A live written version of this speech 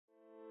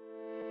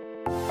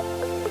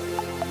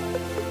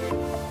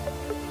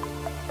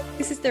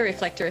the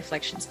Reflector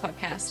Reflections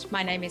podcast.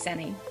 My name is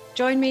Annie.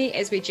 Join me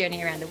as we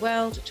journey around the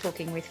world,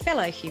 talking with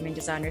fellow human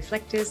design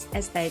reflectors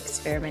as they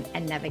experiment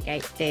and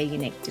navigate their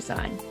unique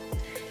design.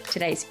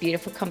 Today's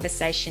beautiful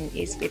conversation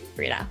is with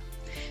Britta.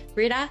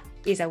 Britta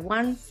is a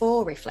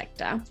 1-4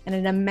 reflector and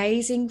an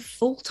amazing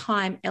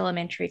full-time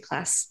elementary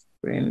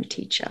classroom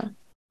teacher.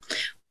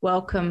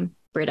 Welcome,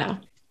 Britta.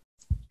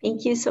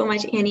 Thank you so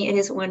much, Annie. It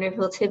is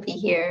wonderful to be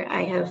here.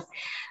 I have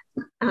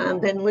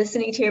been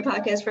listening to your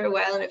podcast for a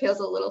while, and it feels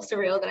a little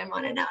surreal that I'm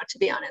on it now, to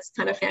be honest.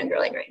 Kind of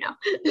fangirling right now.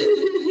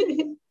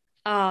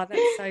 Oh,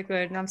 that's so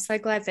good. And I'm so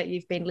glad that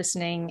you've been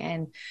listening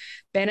and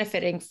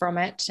benefiting from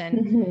it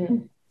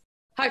and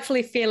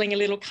hopefully feeling a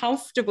little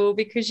comfortable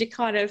because you're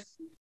kind of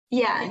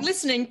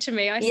listening to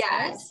me.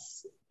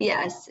 Yes.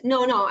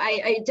 No,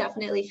 I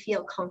definitely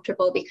feel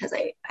comfortable because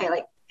I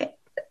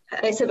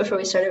said before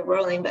we started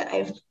rolling, but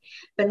I've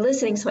been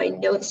listening, so I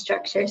know the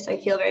structure, so I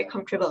feel very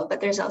comfortable.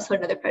 But there's also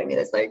another part of me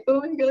that's like, oh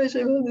my gosh,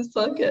 I'm on this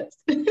podcast.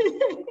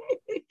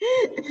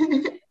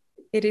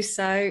 It is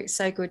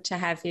so good to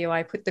have you.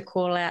 I put the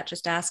call out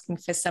just asking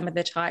for some of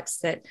the types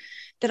that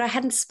I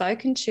hadn't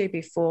spoken to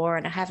before,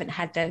 and I haven't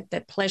had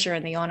the pleasure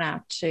and the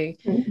honor to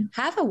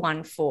have a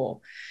 1-4.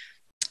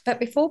 But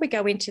before we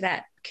go into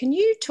that, can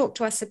you talk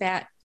to us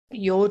about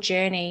your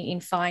journey in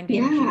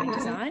finding human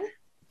design?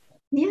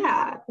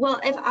 Yeah, well,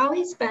 I've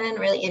always been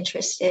really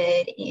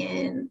interested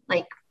in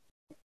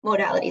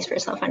modalities for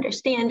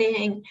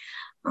self-understanding,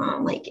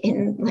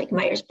 in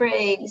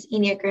Myers-Briggs,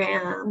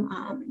 Enneagram,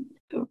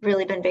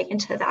 really been big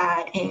into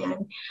that.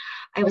 And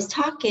I was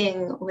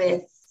talking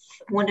with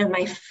one of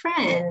my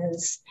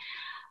friends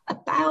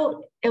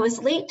it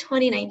was late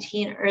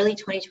 2019, early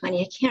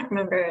 2020. I can't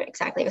remember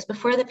exactly. It was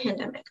before the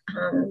pandemic.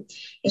 And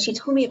she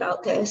told me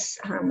about this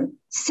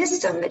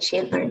system that she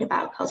had learned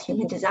about called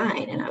human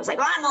design. And I was like,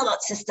 oh, I'm all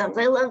about systems.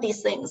 I love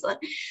these things.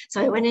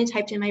 So I went and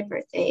typed in my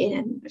birth date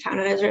and found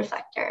out I was a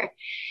reflector.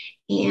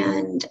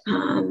 And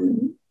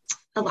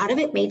a lot of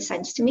it made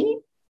sense to me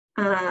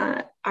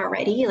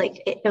already.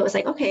 It was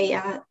like, okay,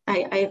 yeah,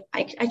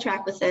 I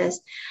track with this.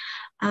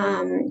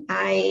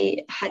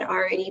 I had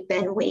already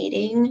been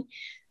waiting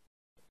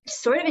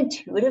sort of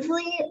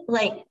intuitively,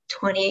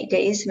 28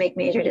 days to make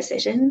major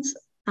decisions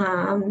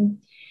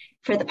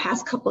for the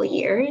past couple of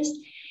years.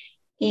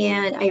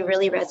 And I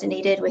really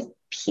resonated with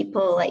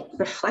people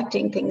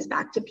reflecting things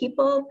back to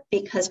people,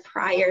 because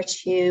prior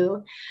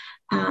to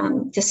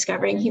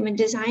discovering human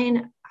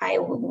design, I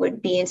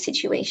would be in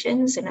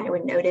situations and I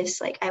would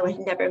notice I would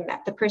have never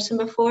met the person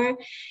before.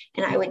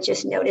 And I would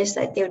just notice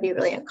that they would be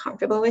really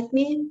uncomfortable with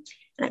me.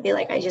 And I'd be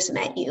like, I just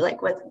met you.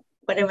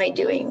 What am I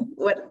doing?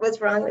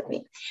 What's wrong with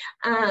me?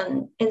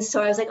 And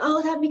so I was like,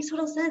 oh, that makes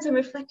total sense. I'm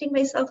reflecting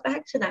myself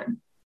back to them.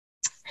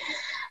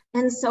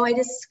 And so I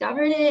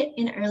discovered it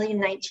in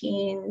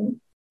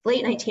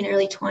late 19,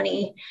 early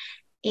 20.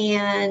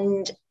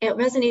 And it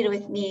resonated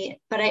with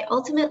me, but I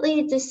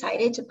ultimately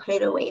decided to put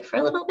it away for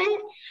a little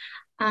bit,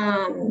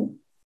 and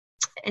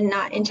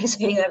not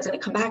anticipating that I was going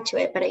to come back to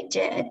it, but I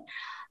did.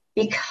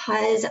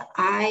 Because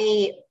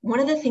one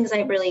of the things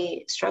I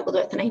really struggled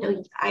with, and I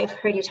know I've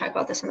heard you talk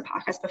about this on the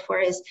podcast before,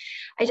 is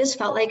I just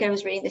felt like I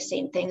was reading the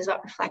same things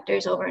about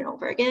reflectors over and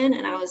over again.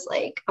 And I was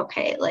like,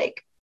 okay,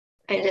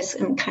 I just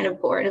am kind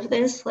of bored of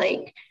this.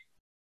 I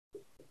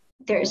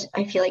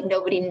feel like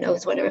nobody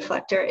knows what a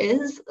reflector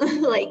is.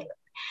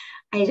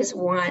 I just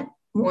want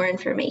more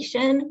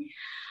information.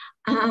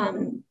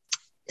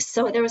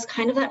 So there was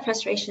kind of that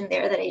frustration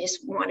there that I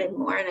just wanted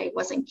more and I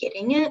wasn't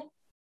getting it.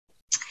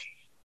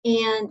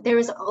 And there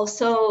was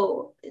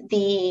also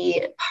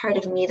the part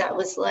of me that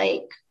was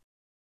like,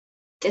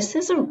 this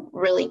has a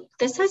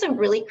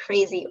really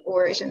crazy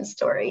origin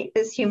story,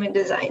 this human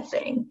design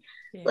thing.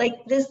 Yeah.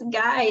 This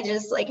guy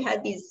just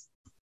had these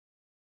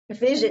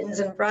visions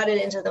and brought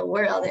it into the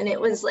world. And it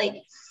was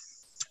I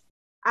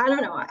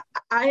don't know.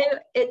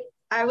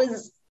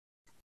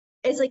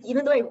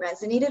 Even though I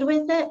resonated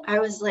with it, I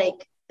was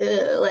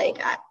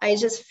I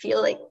just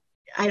feel like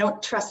I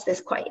don't trust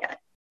this quite yet.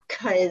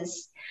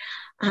 Because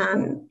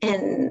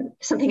and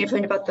something I've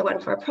learned about the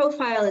 1-4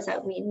 profile is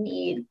that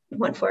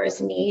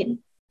 1-4s need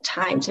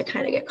time to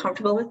kind of get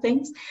comfortable with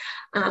things,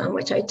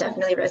 which I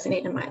definitely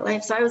resonate in my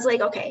life. So I was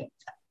like, okay,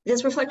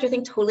 this reflector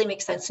thing totally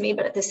makes sense to me,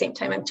 but at the same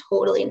time, I'm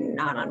totally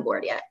not on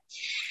board yet.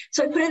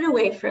 So I put it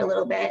away for a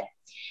little bit,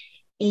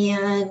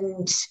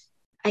 and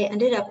I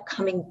ended up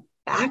coming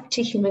back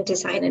to human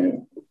design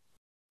in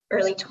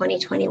early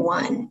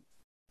 2021.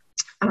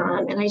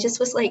 And I just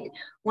was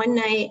one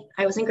night,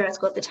 I was in grad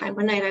school at the time.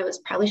 One night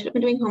probably should have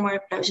been doing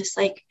homework, but I was just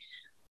I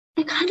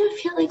kind of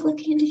feel like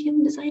looking into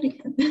human design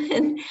again.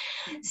 And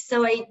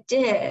so I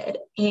did.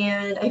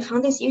 And I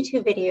found this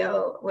YouTube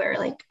video where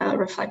a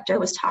reflector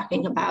was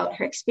talking about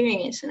her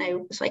experience. And I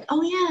was like,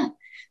 oh yeah,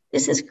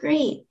 this is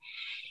great.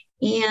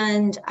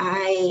 And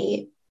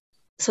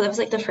so that was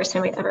the first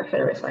time I'd ever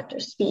heard a reflector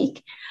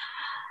speak.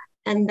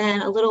 And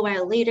then a little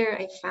while later,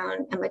 I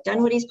found Emma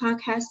Dunwoody's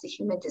podcast, the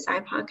Human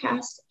Design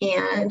Podcast.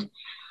 And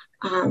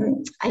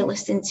I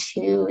listened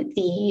to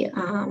the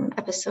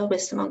episode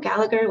with Simone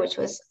Gallagher, which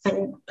was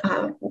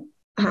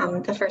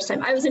The first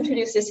time I was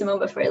introduced to Simone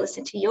before I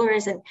listened to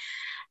yours. And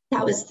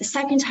that was the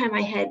second time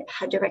I had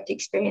direct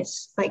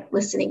experience, like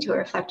listening to a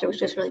reflector,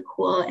 which was really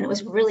cool. And it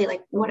was really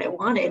like what I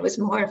wanted was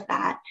more of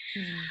that.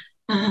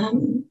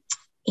 And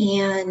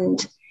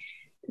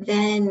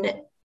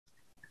then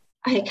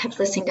I kept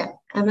listening to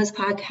Emma's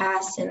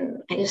podcast,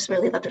 and I just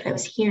really loved what I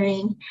was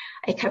hearing.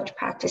 I kept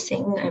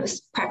practicing. I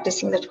was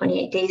practicing the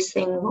 28 days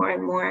thing more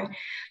and more,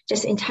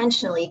 just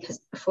intentionally, because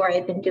before I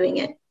had been doing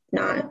it,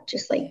 not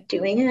just like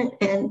doing it.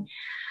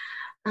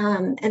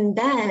 And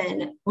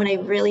then when I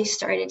really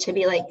started to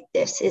be like,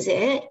 this is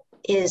it,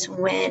 is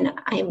when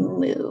I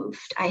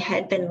moved. I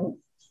had been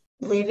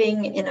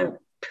living in a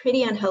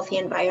pretty unhealthy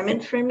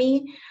environment for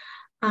me.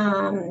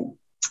 And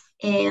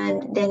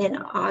then in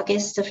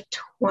August of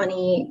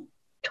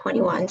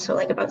 2021, so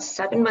like about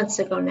 7 months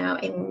ago now,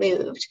 I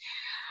moved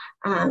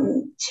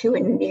to a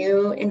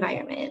new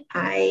environment.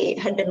 I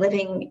had been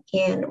living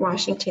in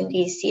Washington,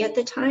 D.C. at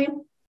the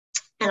time,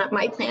 and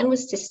my plan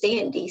was to stay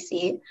in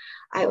D.C.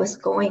 I was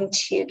going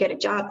to get a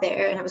job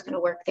there, and I was going to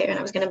work there, and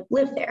I was going to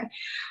live there.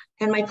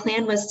 And my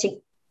plan was to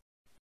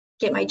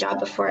get my job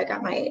before I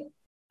got my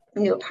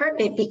new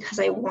apartment because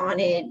I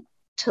wanted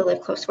to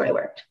live close to where I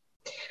worked.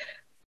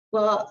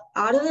 Well,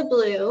 out of the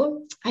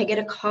blue, I get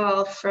a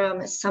call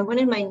from someone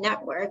in my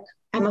network.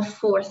 I'm a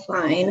fourth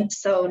line,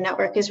 so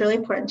network is really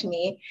important to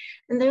me.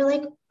 And they're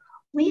like,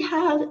 we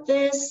have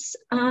this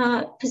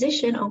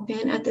position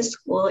open at the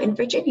school in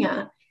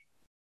Virginia.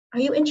 Are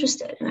you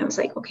interested? And I was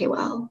like, okay,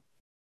 well,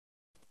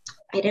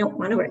 I don't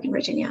want to work in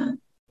Virginia,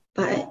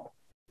 but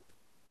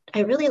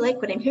I really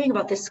like what I'm hearing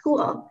about this school.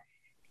 All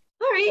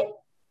right,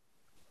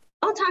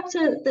 I'll talk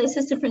to the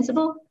assistant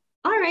principal.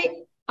 All right,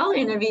 I'll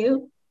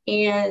interview.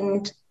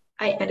 And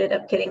I ended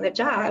up getting the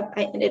job.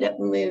 I ended up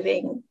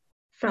moving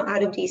from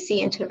out of DC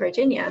into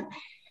Virginia.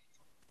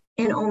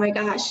 And oh my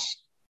gosh,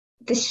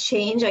 this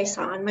change I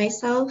saw in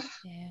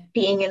myself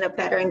being in a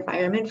better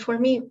environment for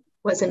me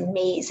was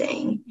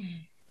amazing.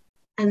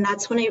 And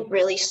that's when I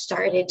really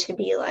started to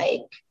be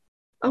like,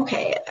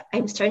 okay,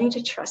 I'm starting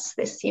to trust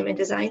this human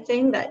design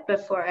thing that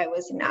before I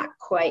was not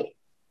quite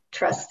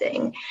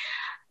trusting.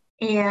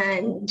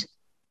 And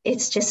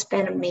it's just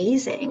been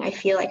amazing. I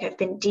feel like I've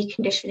been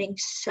deconditioning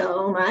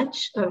so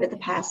much over the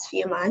past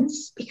few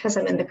months because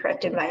I'm in the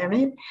correct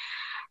environment,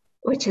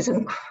 which is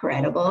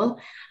incredible.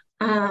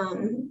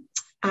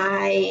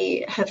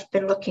 I have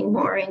been looking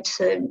more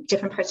into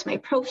different parts of my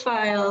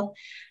profile.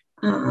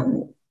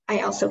 I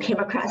also came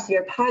across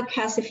your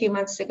podcast a few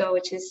months ago,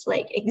 which is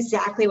like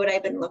exactly what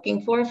I've been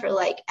looking for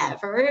like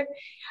ever.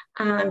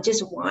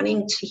 Just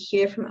wanting to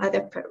hear from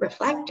other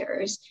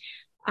reflectors,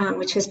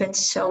 which has been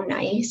so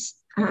nice.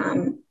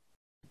 And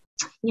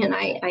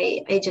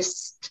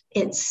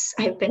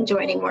I've been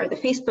joining more of the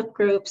Facebook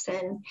groups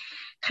and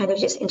kind of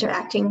just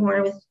interacting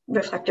more with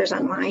reflectors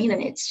online.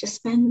 And it's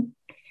just been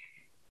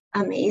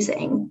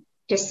amazing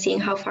just seeing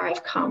how far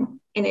I've come.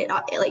 And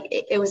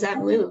it was that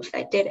move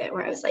that did it,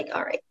 where I was like,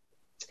 all right,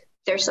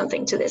 there's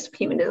something to this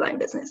human design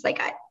business.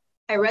 Like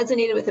I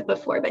resonated with it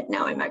before, but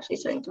now I'm actually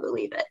starting to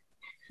believe it.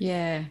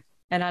 Yeah.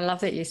 And I love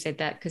that you said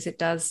that, because it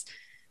does,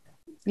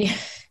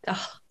 the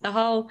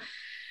whole,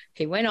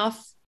 he went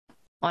off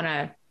on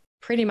a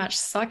pretty much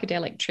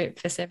psychedelic trip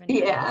for 7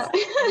 days. Yeah.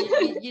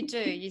 you do.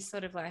 You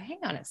sort of like, hang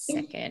on a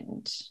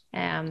second.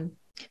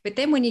 But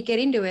then when you get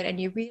into it and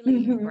you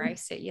really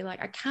embrace it, you're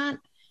like,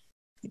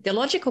 the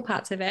logical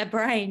parts of our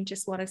brain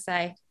just want to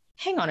say,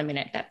 hang on a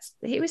minute,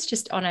 he was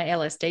just on a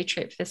LSD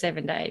trip for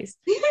 7 days.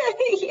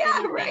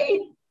 Yeah,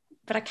 right.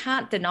 But I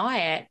can't deny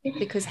it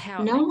because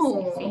how it makes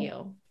me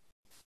feel.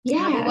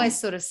 Yeah. And I've always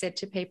sort of said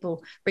to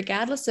people,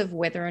 regardless of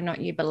whether or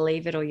not you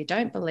believe it or you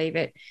don't believe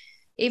it,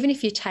 even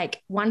if you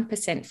take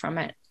 1% from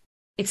it,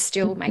 it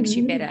still makes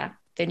you better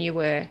than you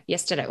were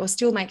yesterday, or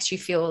still makes you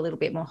feel a little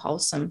bit more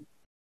wholesome.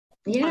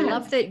 Yeah. I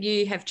love that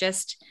you have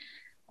just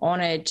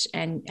honored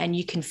and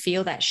you can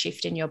feel that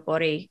shift in your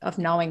body of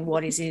knowing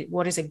what is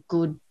a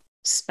good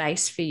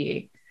space for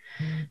you.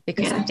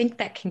 Because I think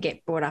that can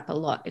get brought up a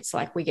lot. It's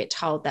like we get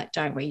told that,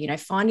 don't we?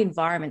 Find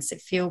environments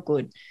that feel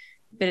good.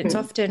 But it's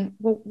often,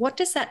 well, what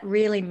does that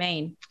really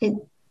mean?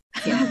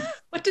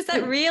 What does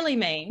that really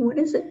mean? What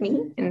does it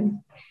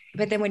mean?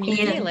 But then when you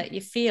feel it,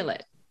 you feel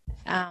it.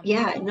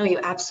 No, you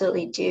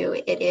absolutely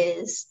do. It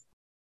is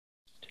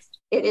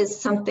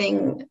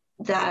something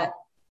that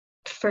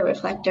for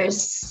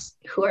reflectors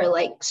who are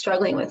like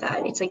struggling with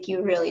that, it's like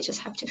you really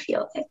just have to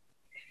feel it.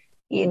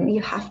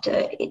 You have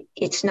to,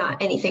 it's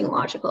not anything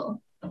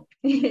logical.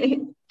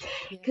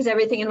 Because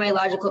everything in my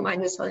logical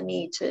mind was telling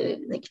me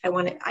to, like,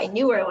 I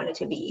knew where I wanted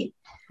to be.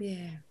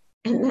 Yeah.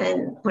 And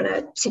then when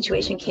a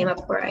situation came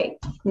up where I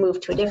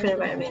moved to a different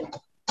environment,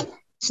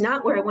 it's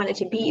not where I wanted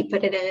to be,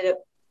 but it ended up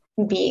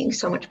being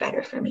so much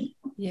better for me.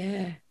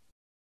 Yeah.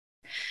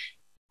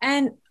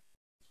 And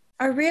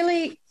I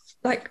really,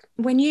 like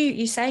when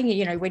you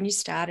saying, when you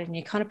started and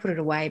you kind of put it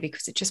away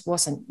because it just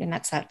wasn't, and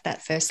that's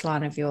that first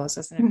line of yours,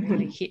 doesn't it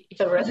really hit you?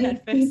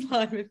 That first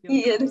line of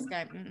yours, just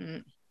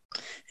going,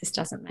 this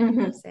doesn't make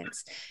any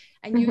sense.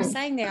 And you were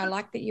saying there, I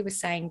like that you were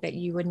saying that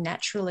you were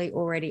naturally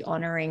already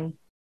honouring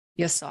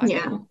your cycle,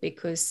 Yeah.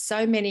 because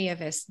so many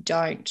of us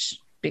don't,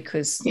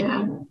 because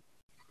Yeah.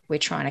 we're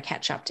trying to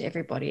catch up to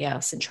everybody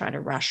else and trying to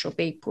rush or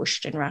be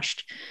pushed and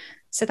rushed.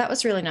 So that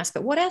was really nice.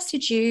 But what else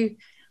did you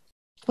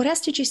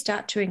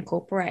start to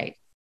incorporate?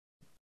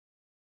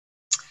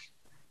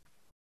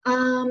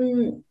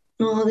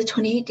 Well, the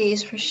 28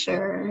 days for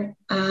sure.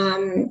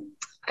 I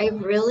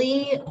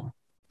really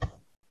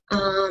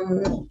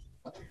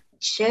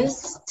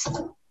just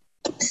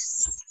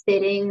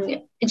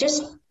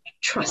just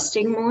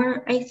trusting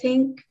more, I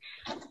think.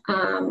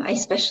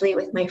 Especially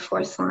with my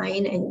fourth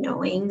line, and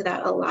knowing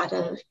that a lot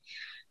of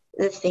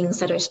the things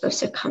that are supposed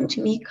to come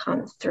to me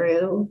come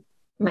through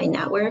my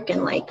network.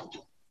 And like,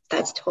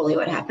 that's totally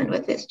what happened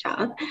with this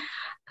job.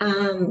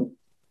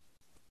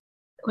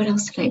 What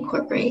else can I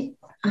incorporate?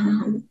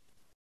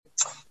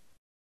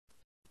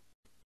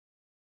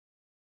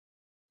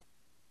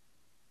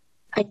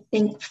 I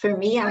think for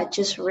me,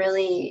 just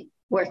really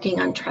working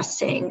on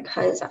trusting,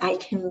 because I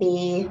can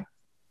be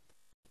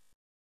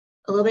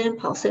a little bit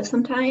impulsive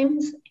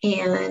sometimes.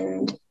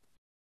 And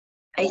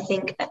I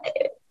think,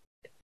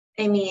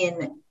 I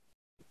mean,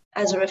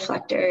 as a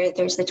reflector,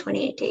 there's the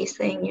 28 days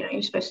thing,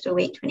 you're supposed to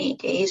wait 28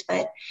 days,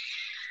 but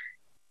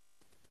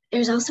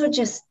there's also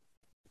just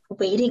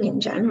waiting in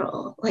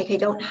general. Like, I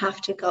don't have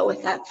to go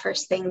with that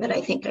first thing that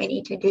I think I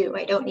need to do.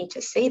 I don't need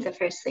to say the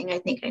first thing I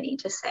think I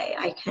need to say.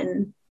 I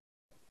can,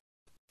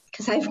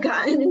 because I've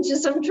gotten into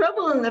some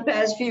trouble in the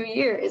past few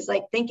years,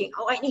 like thinking,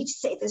 oh, I need to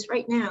say this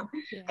right now.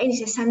 Yeah. I need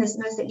to send this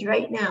message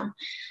right now.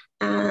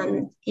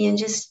 And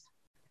just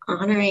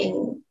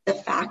honoring the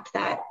fact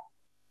that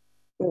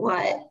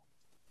what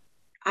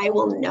I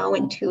will know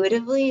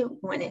intuitively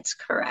when it's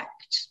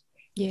correct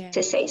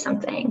to say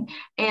something.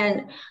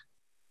 And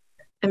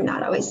I'm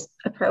not always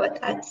a pro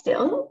at that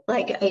still.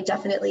 Like, I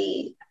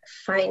definitely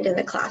find in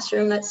the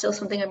classroom that's still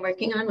something I'm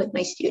working on with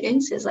my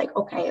students, is like,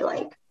 okay,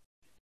 like,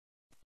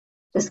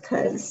 just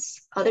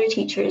because other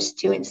teachers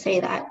do and say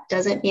that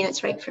doesn't mean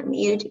it's right for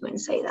me to do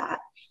and say that.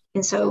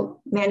 And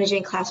so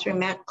managing classroom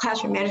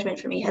management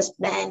for me has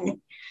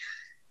been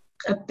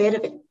a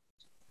bit of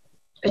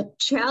a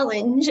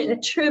challenge and a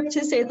trip,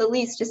 to say the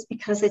least, just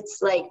because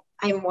it's like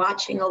I'm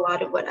watching a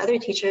lot of what other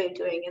teachers are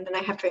doing, and then I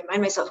have to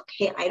remind myself,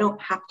 okay, I don't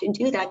have to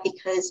do that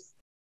because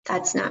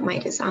that's not my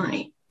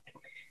design.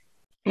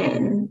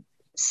 And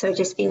so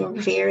just being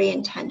very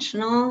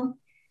intentional,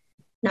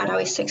 not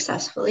always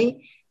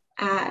successfully,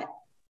 at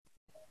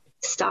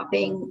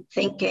stopping,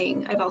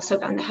 thinking. I've also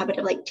gotten the habit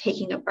of like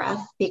taking a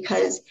breath,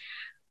 because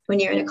when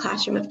you're in a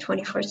classroom of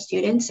 24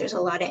 students, there's a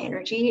lot of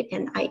energy,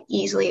 and I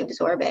easily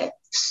absorb it,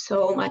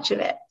 so much of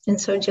it. And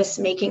so just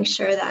making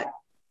sure that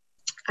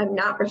I'm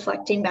not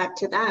reflecting back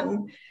to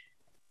them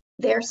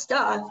their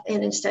stuff,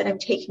 and instead I'm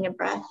taking a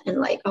breath and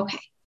like, okay,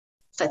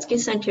 let's get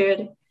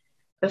centered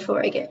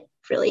before I get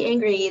really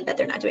angry that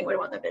they're not doing what I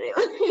want them to do.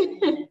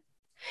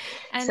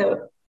 And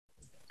so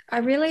I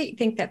really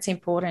think that's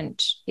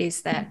important,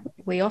 is that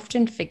we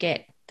often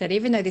forget that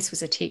even though this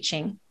was a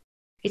teaching,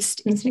 it's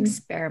an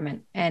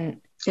experiment, and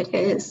it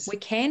is. We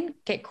can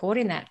get caught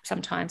in that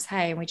sometimes,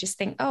 hey, and we just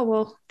think, oh,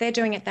 well, they're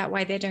doing it that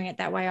way,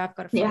 I've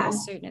got to follow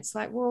suit. And it's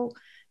like, well,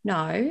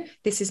 no,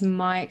 this is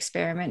my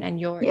experiment and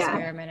your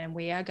experiment, and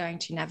we are going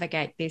to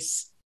navigate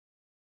this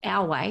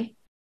our way.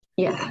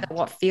 Yeah.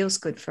 What feels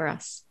good for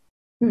us.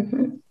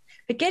 Mm-hmm.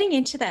 But getting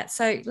into that,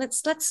 so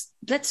let's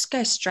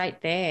go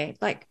straight there.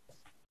 Like,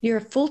 you're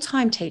a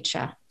full-time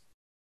teacher,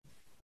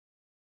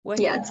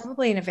 working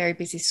probably in a very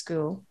busy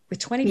school with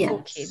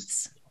 24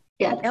 kids.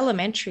 Yeah.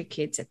 Elementary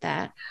kids at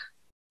that.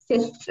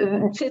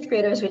 Fifth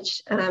graders,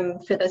 which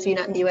for those of you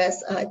not in the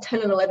US,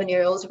 10 and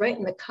 11-year-olds, right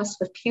in the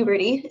cusp of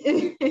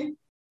puberty.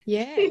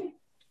 Yeah.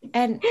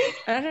 And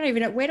I don't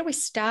even know, where do we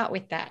start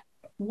with that?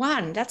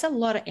 One, that's a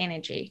lot of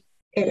energy.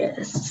 It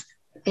is.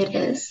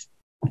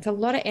 It's a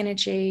lot of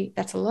energy.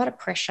 That's a lot of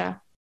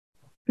pressure.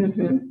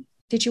 Mm-hmm.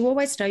 Did you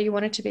always know you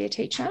wanted to be a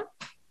teacher?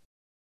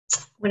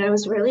 When I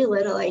was really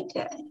little, I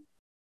did.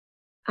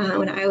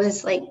 When I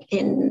was like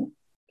in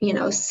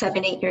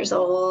 7, 8 years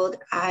old,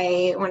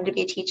 I wanted to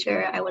be a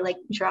teacher. I would like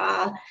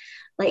draw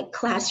like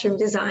classroom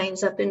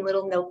designs up in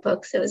little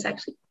notebooks. It was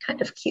actually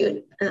kind of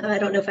cute. I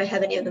don't know if I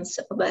have any of them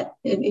still, but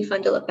it'd be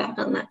fun to look back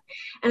on that.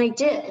 And I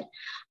did.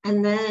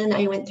 And then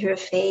I went through a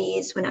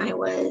phase when I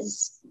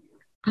was,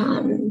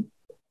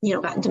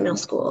 got into middle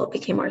school,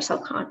 became more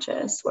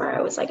self-conscious, where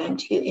I was like, I'm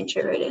too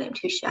introverted, I'm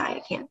too shy,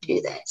 I can't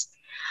do this.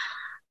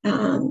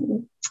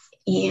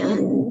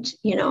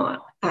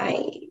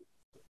 I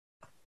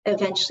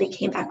eventually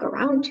came back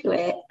around to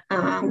it.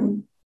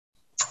 And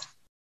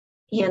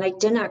I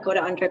did not go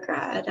to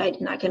undergrad. I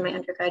did not get my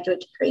undergraduate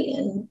degree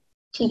in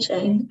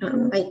teaching.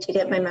 I did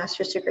get my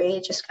master's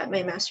degree, just got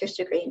my master's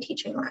degree in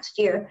teaching last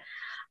year.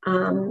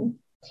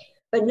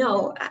 But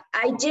no,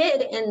 I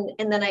did.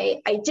 And then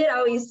I did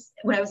always,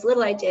 when I was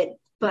little, I did,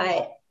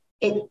 but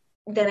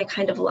then I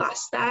kind of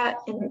lost that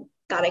and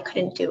thought I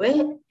couldn't do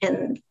it.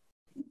 And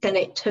then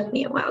it took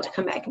me a while to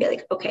come back and be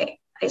like, okay,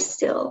 I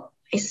still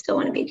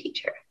want to be a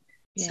teacher.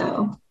 Yeah.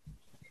 So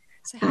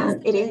how's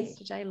the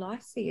day-to-day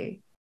life for you?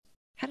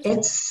 How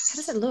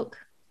does it look?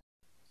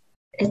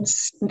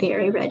 it's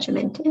very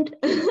regimented.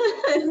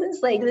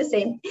 It's like the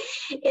same.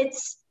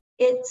 It's,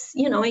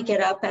 I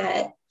get up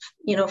at,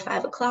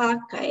 5:00.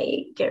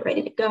 I get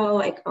ready to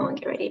go. I go and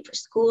get ready for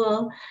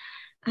school.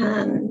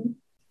 I'm,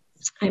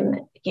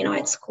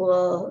 at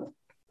school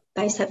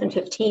by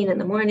 7:15 in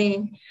the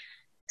morning.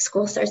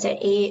 School starts at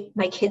 8.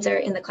 My kids are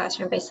in the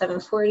classroom by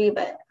 7:40,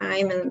 but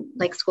I'm in,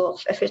 like, school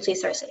officially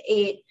starts at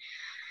 8.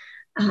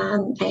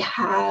 I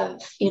have,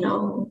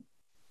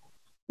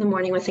 the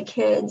morning with the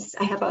kids.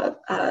 I have a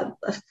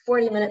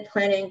 40-minute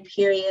planning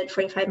period,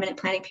 45-minute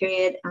planning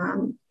period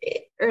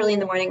early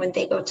in the morning when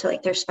they go to,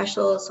 like, their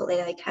specials. So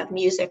they, like, have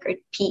music or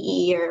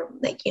PE or,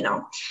 like,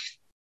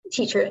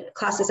 teacher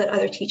classes that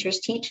other teachers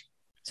teach.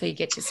 So you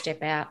get to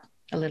step out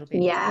a little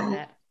bit.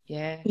 Yeah.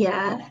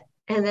 Yeah.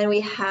 And then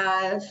we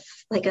have,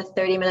 like, a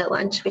 30-minute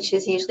lunch, which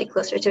is usually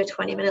closer to a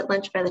 20-minute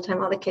lunch by the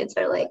time all the kids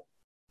are, like,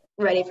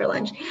 ready for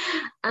lunch.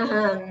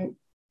 And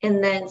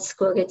then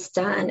school gets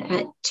done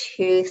at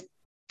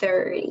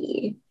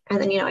 2:30. And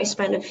then, I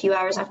spend a few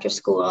hours after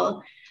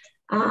school,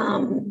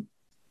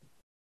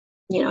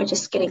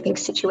 just getting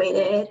things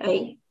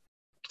situated.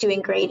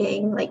 Doing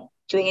grading, like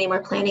doing any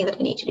more planning that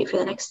I need to do for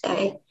the next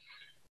day.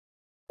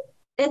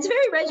 It's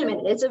very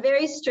regimented. It's a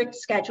very strict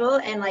schedule.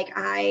 And, like,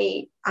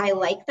 I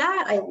like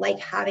that. I like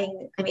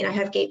having, I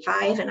have gate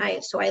 5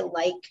 and so I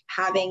like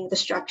having the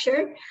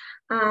structure.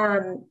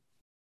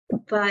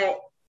 But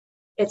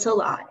it's a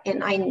lot.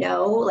 And I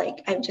know,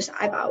 like,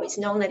 I've always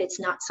known that it's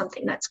not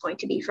something that's going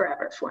to be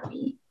forever for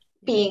me,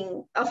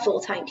 being a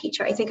full-time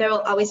teacher. I think I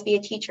will always be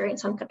a teacher in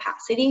some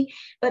capacity,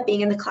 but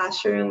being in the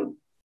classroom,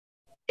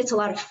 it's a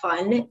lot of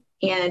fun.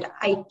 And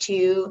I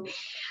feel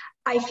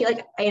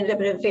like I ended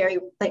up in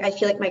I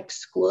feel like my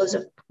school is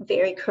a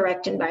very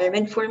correct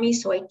environment for me.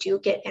 So I do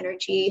get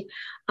energy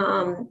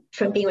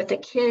from being with the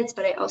kids,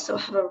 but I also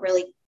have a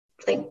really,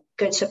 like,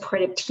 good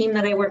supportive team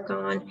that I work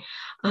on.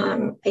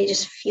 I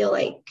just feel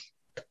like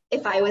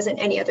if I was in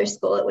any other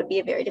school, it would be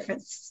a very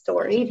different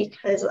story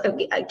because,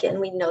 again,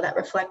 we know that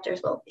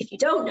reflectors, well, if you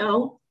don't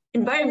know,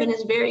 environment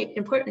is very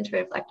important to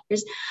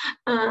reflectors.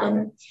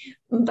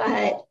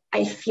 But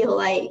I feel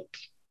like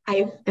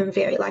I am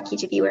very lucky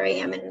to be where I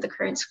am in the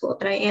current school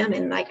that I am.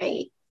 And, like,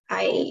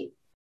 it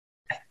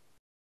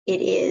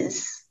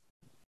is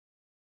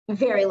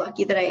very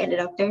lucky that I ended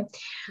up there.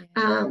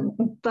 Yeah.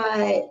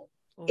 But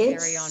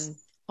it's very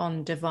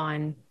on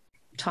divine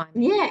time.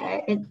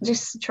 Yeah. It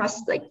just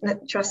trusting.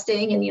 And,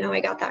 I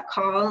got that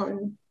call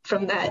and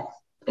from that,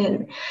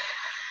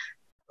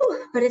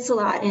 but it's a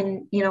lot.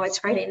 And, it's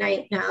Friday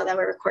night now that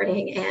we're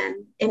recording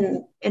and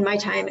in my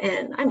time,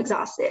 and I'm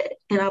exhausted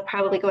and I'll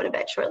probably go to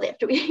bed shortly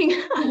after we hang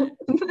up.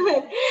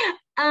 But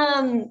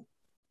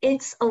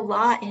it's a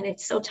lot and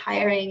it's so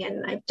tiring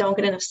and I don't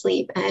get enough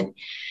sleep, and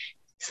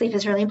sleep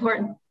is really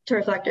important to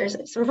reflectors.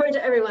 It's important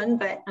to everyone,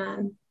 but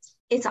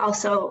it's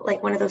also,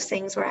 like, one of those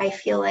things where I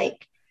feel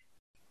like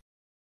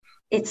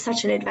it's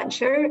such an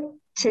adventure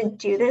to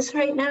do this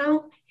right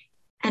now.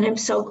 And I'm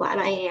so glad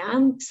I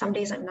am. Some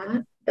days I'm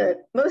not, but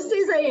most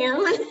days I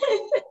am.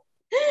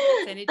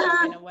 It's energy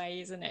in a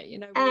way, isn't it?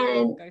 We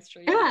all go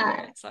through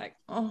that. It's like,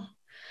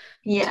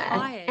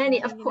 tired.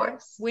 And of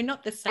course, we're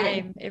not the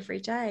same every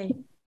day.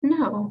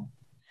 No.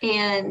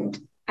 And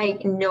I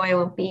know I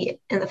won't be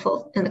in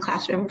the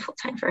classroom full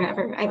time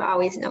forever. I've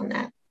always known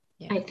that.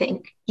 Yeah. I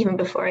think even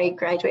before I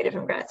graduated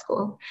from grad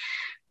school,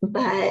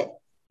 but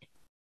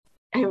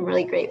I'm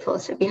really grateful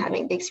to be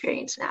having the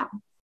experience now.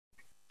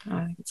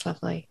 Oh, it's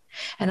lovely.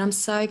 And I'm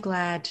so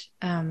glad,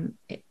 and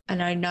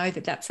I know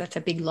that that's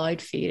a big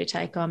load for you to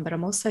take on, but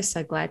I'm also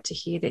so glad to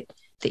hear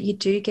that you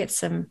do get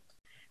some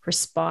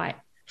respite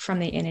from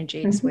the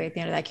energies where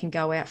they can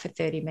go out for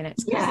 30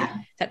 minutes. Yeah.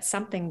 That's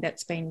something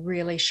that's been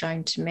really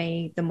shown to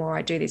me the more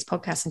I do these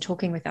podcasts and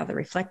talking with other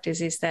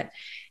reflectors, is that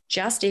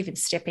just even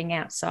stepping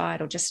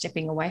outside or just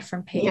stepping away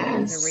from people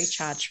is a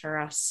recharge for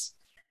us.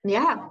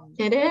 Yeah,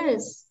 it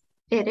is.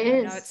 It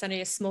is. I know it's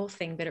only a small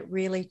thing, but it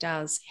really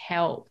does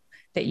help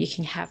that you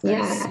can have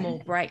those small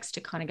breaks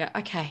to kind of go,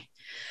 okay,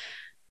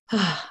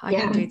 I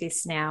can do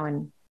this now.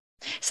 And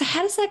so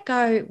how does that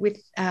go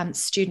with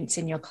students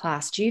in your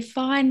class? Do you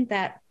find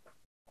that,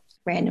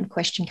 random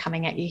question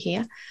coming at you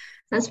here,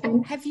 that's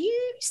fine, have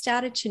you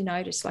started to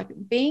notice, like,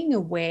 being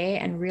aware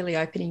and really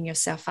opening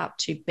yourself up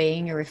to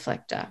being a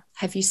reflector?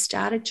 Have you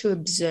started to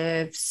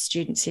observe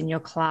students in your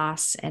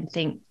class and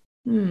think,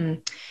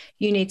 you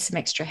need some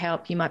extra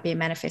help, you might be a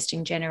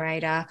manifesting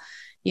generator,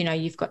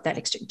 you've got that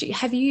extra,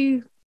 have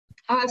you?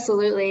 Oh,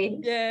 absolutely.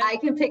 Yeah. I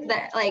can pick the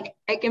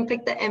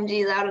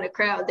MGs out in a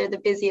crowd. They're the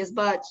busiest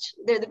bunch.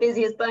 They're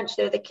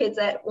the kids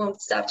that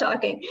won't stop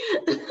talking.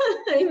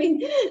 I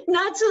mean,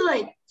 not to,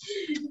 like,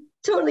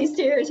 totally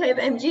stereotype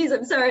MGs,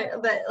 I'm sorry,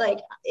 but, like,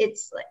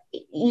 it's like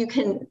you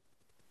can,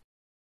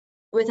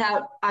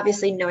 without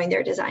obviously knowing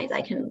their designs,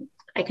 I can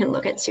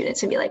look at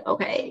students and be like,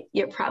 okay,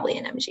 you're probably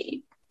an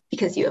MG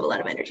because you have a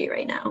lot of energy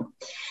right now.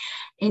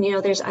 And,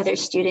 there's other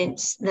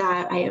students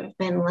that I have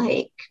been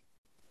like,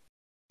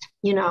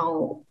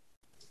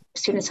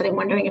 students that I'm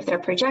wondering if they're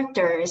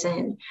projectors,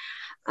 and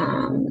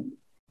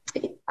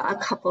a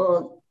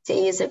couple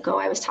days ago,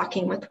 I was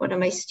talking with one of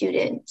my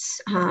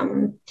students,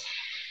 and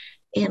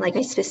like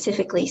I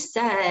specifically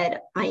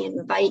said, I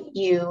invite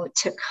you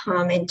to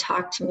come and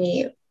talk to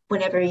me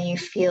whenever you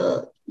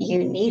feel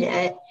you need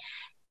it.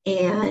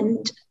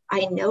 And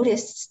I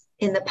noticed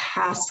in the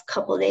past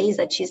couple of days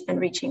that she's been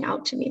reaching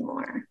out to me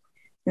more.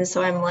 And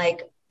so I'm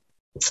like,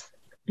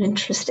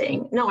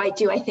 interesting. No, I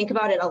do. I think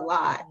about it a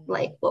lot.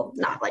 Like, well,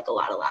 not like a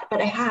lot,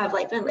 but I have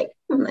like been like,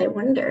 I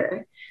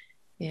wonder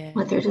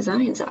what their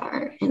designs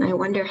are. And I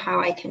wonder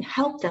how I can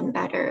help them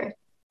better.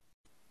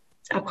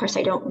 Of course,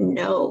 I don't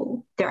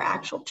know their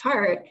actual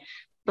chart,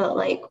 but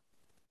like,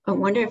 I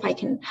wonder if I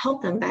can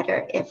help them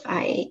better if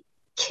I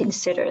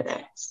consider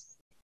this.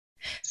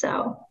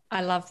 So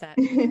I love that,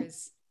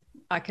 because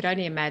I could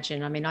only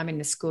imagine. I mean, I'm in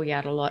the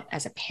schoolyard a lot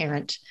as a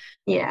parent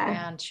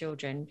around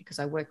children, because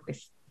I work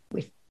with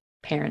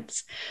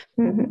parents,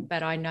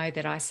 but I know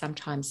that I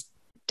sometimes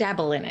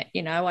dabble in it.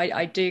 You know,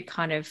 I do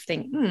kind of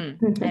think,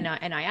 and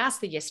I ask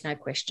the yes, no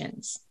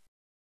questions.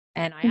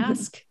 And I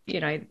ask,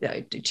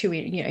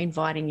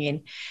 inviting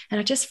in. And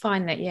I just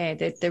find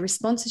that, the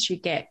responses you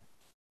get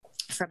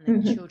from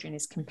the children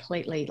is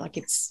completely like,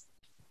 it's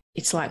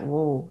like,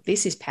 whoa,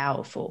 this is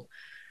powerful.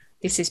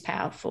 This is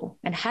powerful.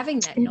 And having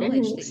that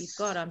knowledge that you've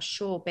got, I'm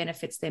sure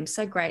benefits them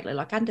so greatly.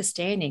 Like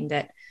understanding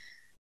that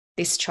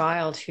this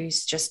child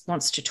who's just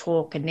wants to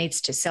talk and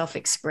needs to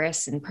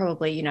self-express and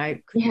probably,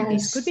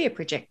 could be a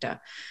projector,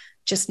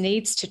 just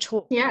needs to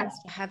talk, needs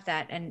to have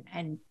that.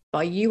 And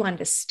by you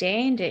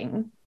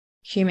understanding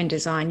human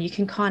design, you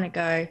can kind of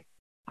go,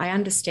 I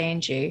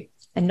understand you,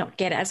 and not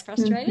get as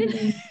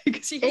frustrated.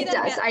 Because it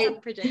does. I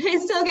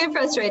still get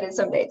frustrated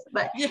some days,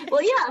 but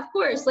of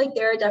course, like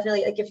there are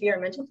definitely, like if you're a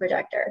mental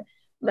projector,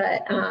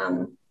 but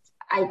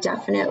I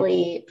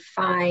definitely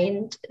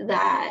find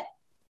that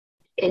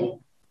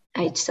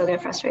I still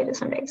get frustrated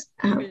some days,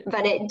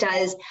 but it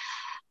does.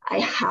 I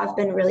have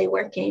been really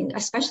working,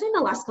 especially in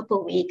the last couple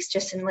of weeks,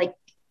 just in like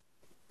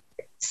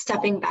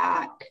stepping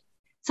back.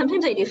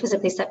 Sometimes I do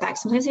physically step back.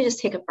 Sometimes I just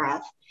take a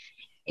breath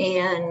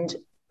and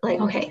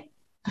like, okay,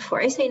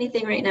 before I say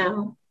anything right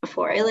now,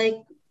 before I like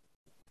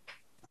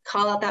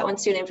call out that one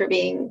student for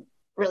being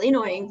really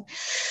annoying.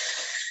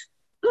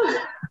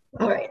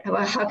 All right,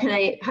 well, how can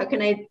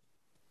I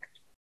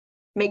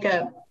make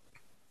a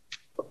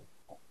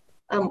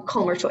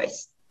calmer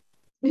choice?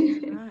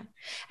 Right.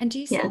 And do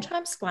you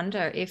sometimes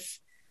wonder if,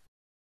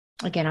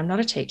 again, I'm not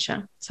a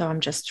teacher, so I'm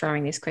just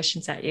throwing these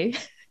questions at you,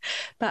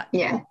 but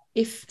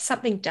if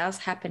something does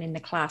happen in the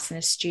class and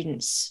a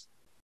student's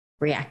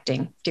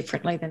reacting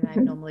differently than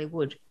they normally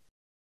would,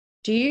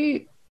 do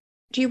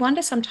you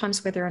wonder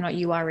sometimes whether or not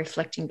you are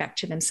reflecting back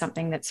to them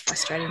something that's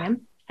frustrating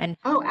them? And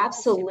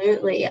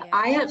absolutely.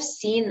 I have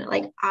seen,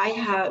 like,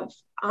 I've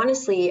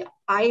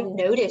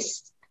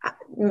noticed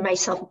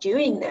myself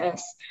doing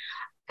this.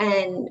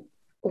 And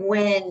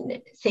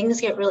when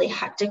things get really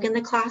hectic in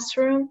the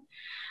classroom,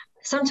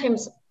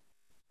 sometimes,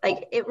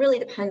 like, it really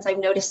depends. I've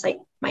noticed, like,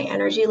 my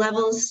energy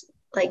levels,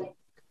 like,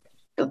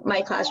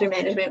 my classroom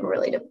management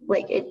really,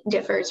 it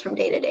differs from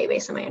day to day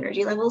based on my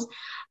energy levels.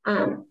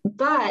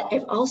 But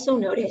I've also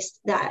noticed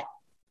that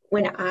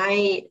when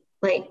I,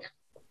 like,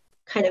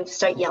 kind of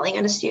start yelling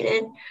at a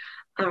student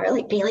or,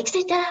 like, being like,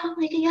 sit down,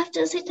 like, you have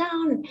to sit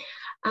down,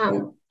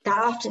 that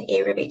often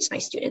aggravates my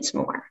students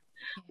more.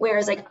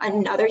 Whereas, like,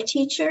 another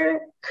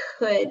teacher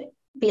could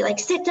be like,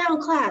 sit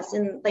down, class,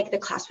 and, like, the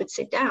class would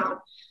sit down.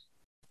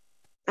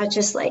 That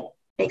just, like,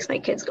 makes my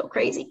kids go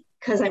crazy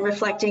because I'm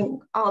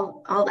reflecting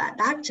all that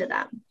back to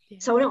them.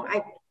 So no,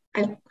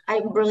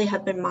 I really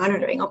have been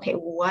monitoring, okay,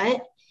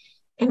 what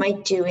am I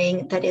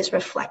doing that is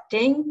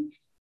reflecting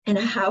and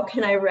how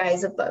can I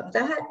rise above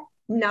that?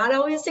 Not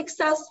always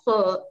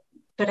successful,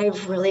 but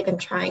I've really been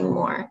trying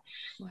more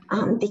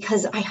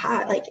because I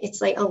had, like,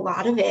 it's like a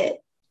lot of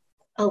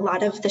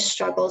the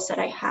struggles that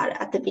I had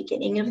at the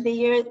beginning of the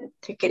year,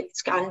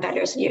 it's gotten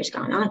better as the year's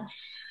gone on.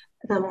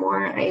 The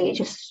more I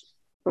just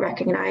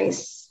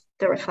recognize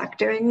the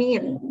reflector in me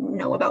and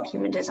know about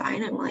human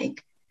design, I'm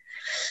like,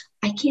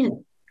 I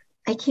can't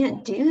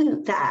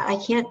do that. I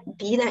can't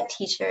be that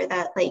teacher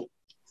that, like,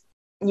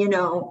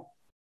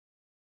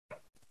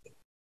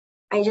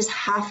 I just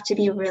have to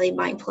be really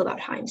mindful about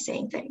how I'm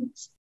saying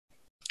things.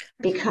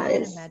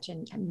 Because I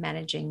can imagine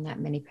managing that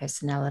many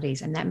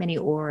personalities and that many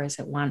auras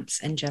at once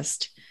and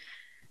just,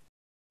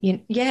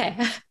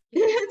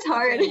 it's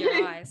hard.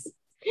 Your eyes.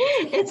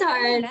 It's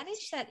hard. How do you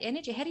manage that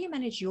energy? How do you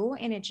manage your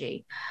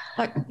energy?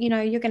 Like,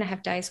 you're going to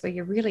have days where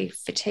you're really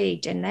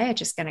fatigued and they're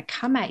just going to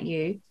come at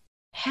you.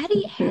 How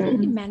do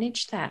you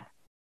manage that?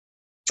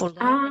 Or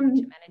learn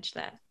to manage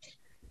that?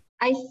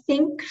 I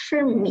think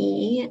for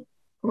me,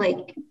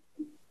 like,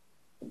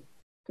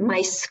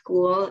 my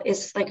school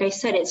is, like I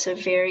said,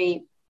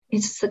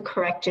 it's the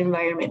correct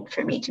environment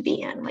for me to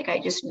be in. Like, I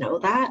just know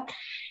that.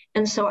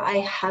 And so I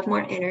have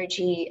more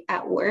energy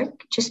at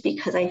work just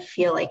because I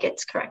feel like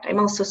it's correct. I'm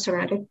also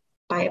surrounded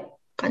by a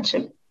bunch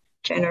of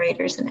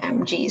generators and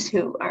MGs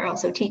who are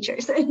also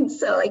teachers. And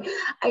so like,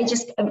 I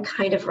just am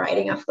kind of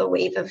riding off the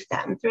wave of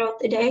them throughout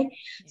the day.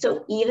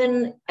 So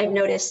even I've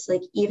noticed,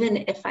 like,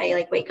 even if I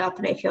like wake up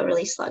and I feel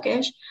really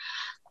sluggish,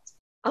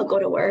 I'll go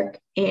to work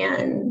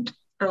and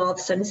I'm all of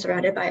a sudden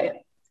surrounded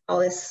by all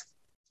this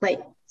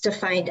like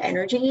defined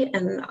energy,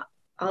 and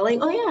I'll like,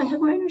 oh yeah, I have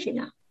more energy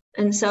now.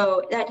 And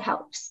so that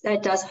helps.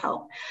 That does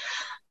help.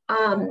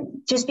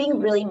 Just being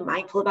really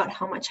mindful about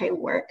how much I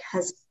work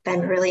has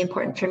been really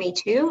important for me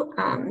too.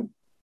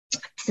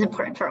 It's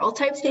important for all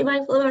types to be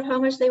mindful about how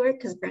much they work,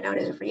 because burnout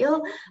is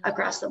real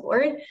across the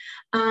board.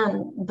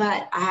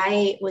 But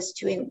I was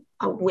doing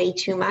way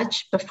too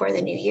much before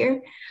the new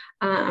year.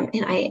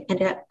 And I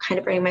ended up kind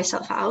of burning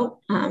myself out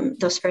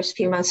those first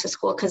few months of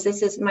school, because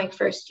this is my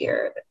first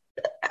year.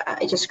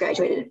 I just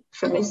graduated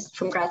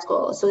from grad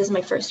school. So this is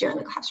my first year in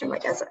the classroom,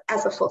 like as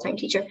a full-time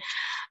teacher.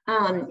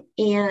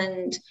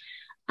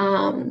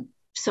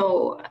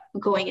 So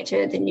going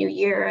into the new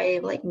year, I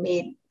like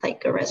made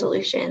like a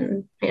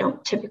resolution. I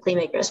don't typically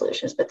make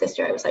resolutions, but this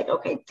year I was like,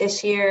 okay,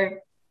 this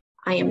year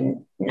I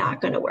am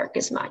not going to work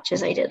as much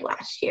as I did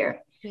last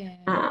year.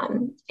 Yeah.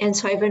 And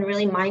so I've been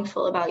really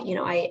mindful about,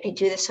 I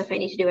do this stuff I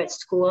need to do at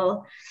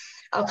school.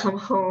 I'll come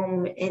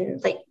home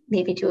and like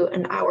maybe do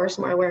an hour's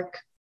more work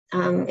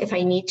if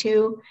I need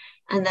to.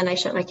 And then I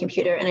shut my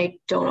computer and I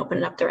don't open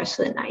it up the rest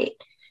of the night,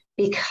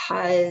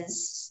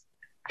 because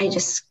I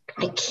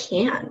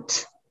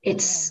can't.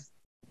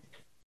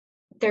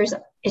 There's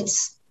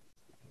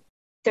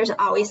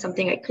always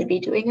something I could be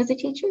doing as a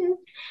teacher,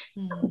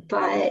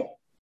 but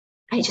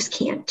I just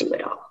can't do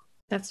it all.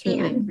 That's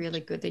really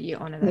good that you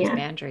honor those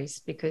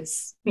boundaries,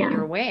 because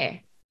you're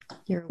aware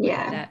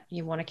that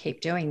you want to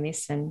keep doing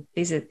this, and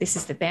this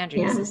is the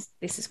boundary.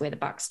 This is where the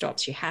buck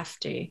stops. You have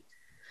to.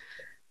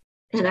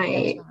 And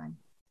I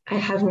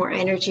have more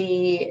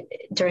energy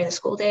during the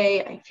school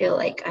day. I feel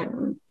like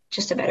I'm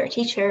just a better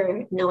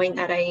teacher, knowing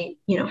that I,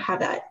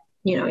 have that,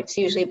 it's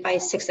usually by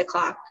 6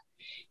 o'clock,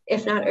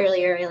 if not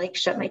earlier, I like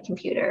shut my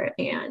computer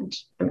and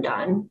I'm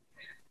done.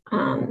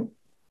 And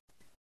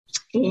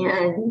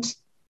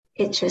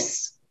it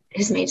just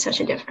has made such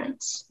a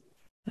difference.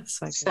 That's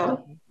so good.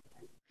 So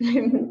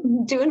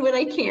I'm doing what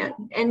I can,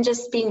 and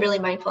just being really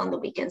mindful on the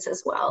weekends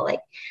as well,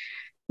 like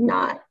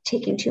not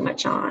taking too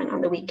much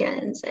on the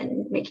weekends,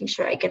 and making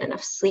sure I get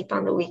enough sleep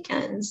on the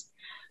weekends.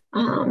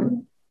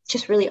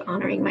 Just really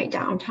honoring my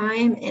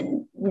downtime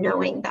and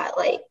knowing that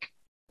like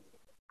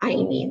I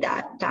need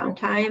that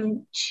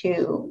downtime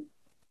to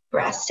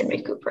rest and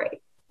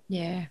recuperate.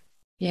 Yeah.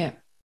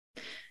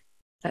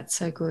 That's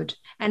so good.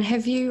 And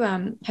have you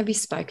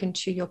spoken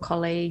to your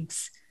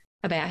colleagues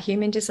about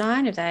human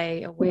design? Are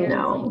they aware?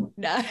 No,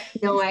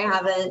 I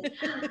haven't.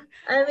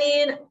 I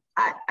mean,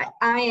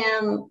 I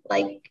am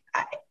like,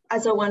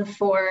 as a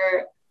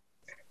 1-4,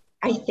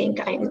 I think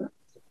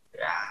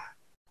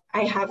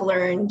I have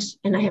learned,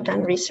 and I have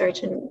done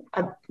research, and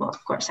well,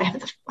 of course I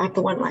have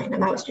the one line,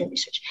 and I was doing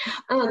research.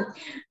 But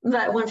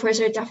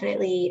 1-4s are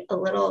definitely a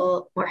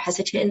little more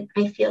hesitant,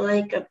 I feel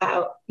like,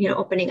 about,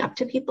 opening up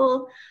to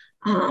people.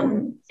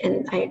 And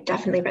I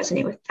definitely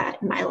resonate with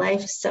that in my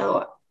life.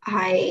 So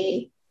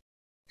I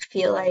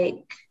feel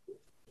like,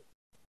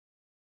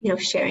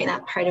 sharing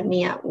that part of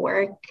me at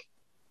work,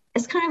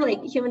 it's kind of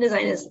like human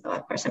design is,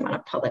 of course I'm on a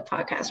public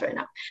podcast right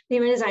now.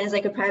 Human design is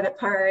like a private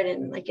part,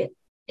 and like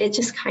it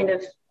just kind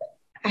of,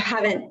 I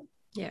haven't,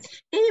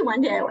 maybe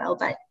one day I will,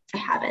 but I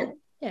haven't.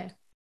 Yeah.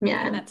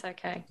 And that's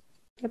okay.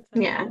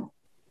 Yeah.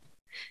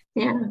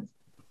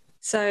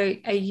 So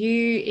are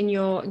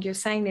you you're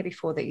saying there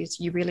before that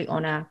you really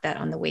honor that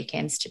on the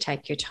weekends, to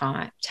take your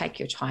time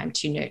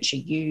to nurture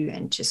you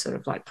and to sort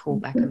of like pull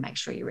back and make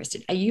sure you're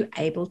rested. Are you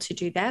able to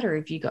do that, or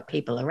have you got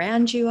people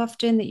around you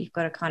often that you've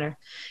got to kind of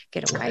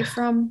get away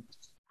from?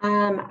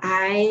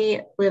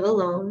 I live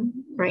alone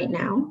right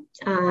now.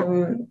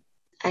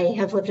 I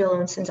have lived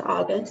alone since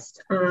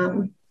August.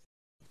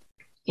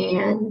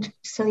 And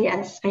so,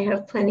 yes, I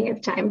have plenty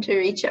of time to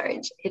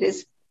recharge.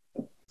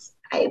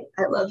 I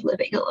love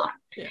living alone.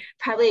 Yeah.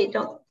 Probably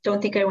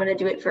don't think I want to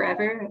do it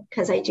forever,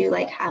 because I do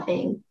like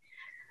having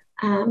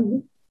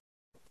other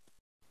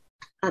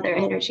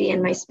energy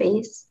in my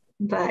space.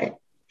 But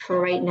for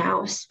right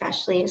now,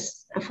 especially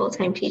as a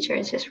full-time teacher,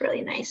 it's just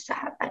really nice to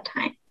have that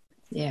time.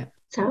 Yeah.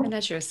 So, and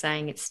as you were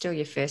saying, it's still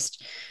your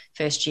first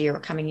year, or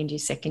coming into your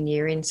second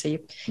year in. So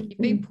you've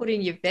been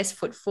putting your best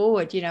foot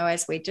forward,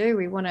 as we do.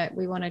 We want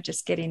to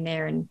just get in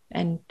there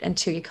and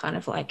until you kind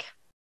of like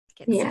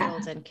get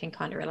settled and can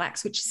kind of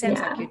relax, which sounds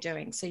like you're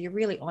doing. So you're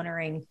really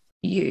honoring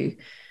you.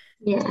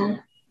 Yeah. And,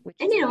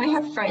 I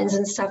have friends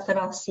and stuff that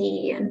I'll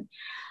see, and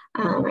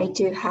I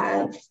do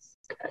have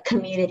a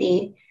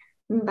community,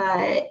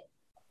 but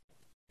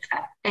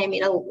I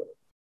mean,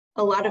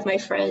 a lot of my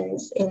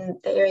friends in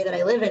the area that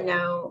I live in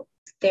now,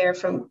 they're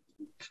from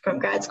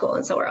grad school.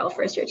 And so we're all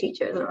first year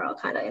teachers, and we're all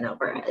kind of in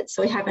over our heads.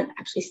 So we haven't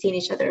actually seen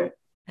each other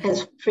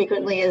as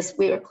frequently as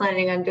we were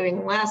planning on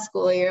doing last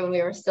school year when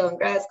we were still in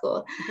grad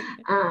school.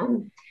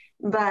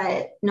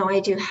 But no, I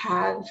do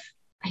have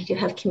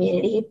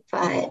community,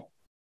 but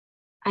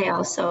I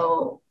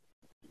also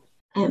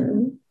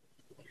have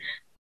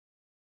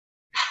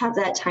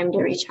that time to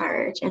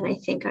recharge. And I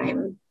think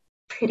I'm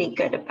pretty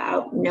good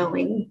about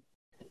knowing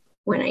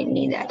when I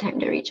need that time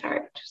to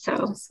recharge. So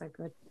that's so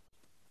good.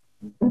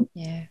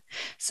 Yeah.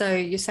 So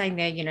you're saying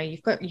there, you know,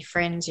 you've got your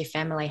friends, your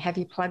family. Have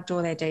you plugged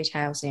all their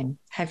details in?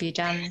 Have you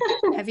done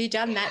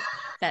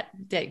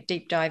that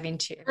deep dive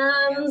into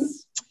everybody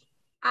else?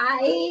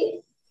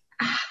 I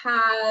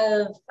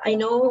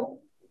know.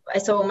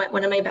 So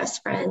one of my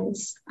best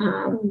friends,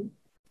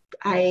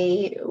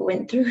 I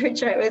went through her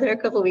chart with her a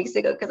couple of weeks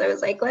ago because I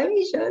was like, let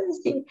me show this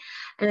to you.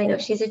 And I know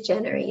she's a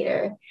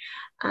generator.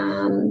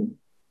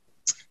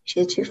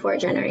 She's a 2/4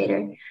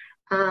 generator.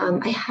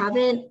 I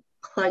haven't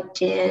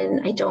plugged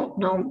in. I don't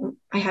know.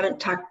 I haven't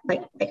talked,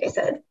 like I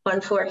said,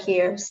 1/4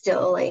 here,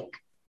 still like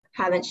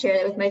haven't shared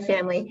it with my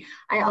family.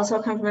 I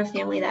also come from a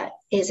family that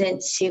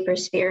isn't super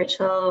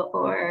spiritual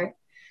or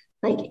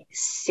like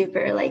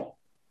super like,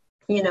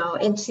 you know,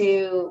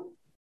 into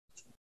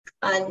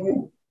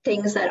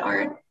things that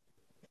aren't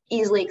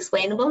easily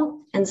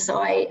explainable. And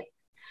so I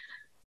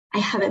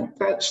haven't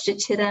broached it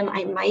to them.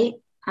 I might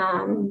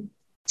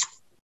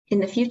in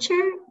the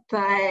future,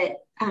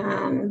 but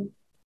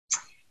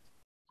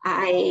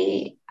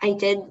I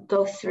did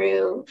go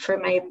through for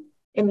my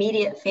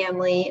immediate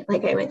family,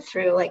 like I went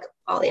through like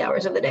all the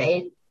hours of the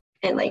day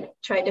and like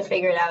tried to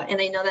figure it out. And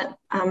I know that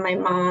my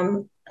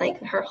mom,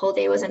 like her whole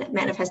day was a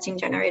manifesting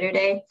generator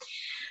day.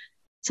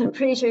 So I'm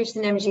pretty sure she's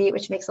an MG,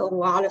 which makes a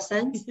lot of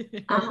sense.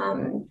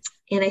 And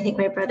I think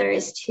my brother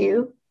is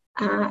too.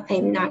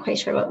 I'm not quite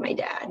sure about my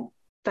dad,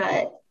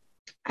 but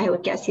I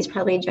would guess he's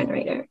probably a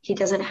generator. He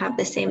doesn't have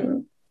the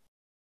same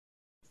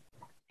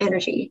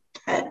energy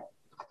that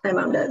my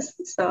mom does.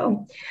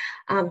 So,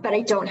 but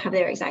I don't have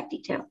their exact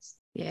details.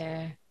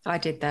 Yeah, I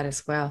did that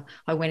as well.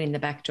 I went in the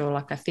back door,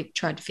 like I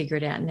tried to figure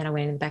it out, and then I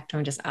went in the back door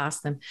and just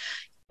asked them,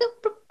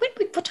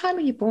 what time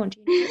were you born? Do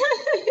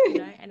you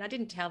know? And I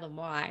didn't tell them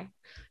why.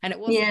 And it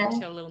wasn't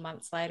until a little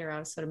months later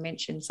I sort of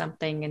mentioned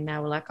something and they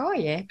were like, oh,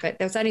 yeah. But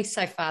there was only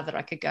so far that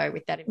I could go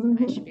with that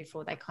information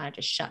before they kind of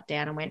just shut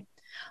down and went,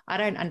 I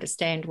don't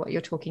understand what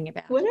you're talking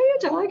about. What are you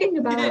talking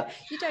about?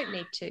 You don't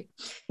need to.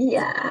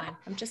 Yeah.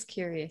 I'm just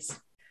curious.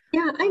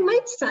 Yeah, I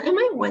might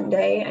one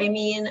day. I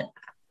mean,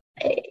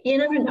 you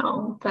never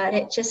know, but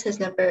it just has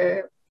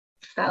never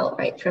felt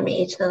right for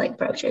me to like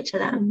broach it to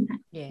them.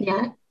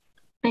 Yeah,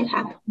 might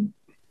happen.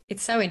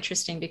 It's so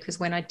interesting because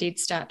when I did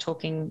start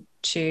talking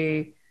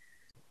to,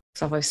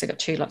 so I've obviously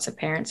got lots of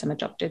parents, I'm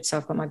adopted, so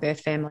I've got my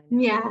birth family,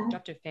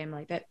 adopted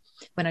family, but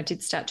when I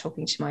did start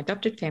talking to my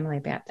adopted family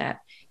about that,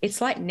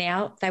 it's like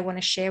now they want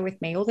to share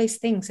with me all these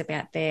things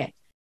about their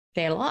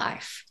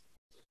life.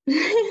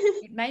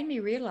 It made me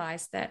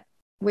realise that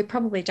we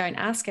probably don't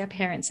ask our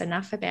parents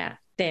enough about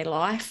their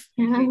life,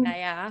 who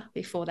they are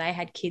before they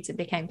had kids and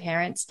became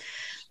parents.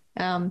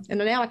 And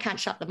now I can't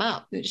shut them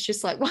up. It's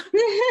just like, what?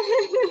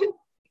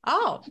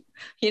 Oh,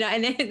 you know,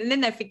 and then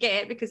they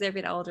forget because they're a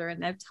bit older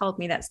and they've told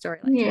me that story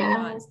like 3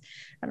 times.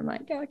 And I'm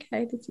like, oh,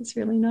 okay, this is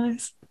really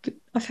nice.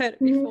 I've heard it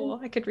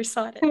before. I could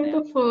recite it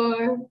now.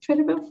 Heard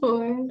it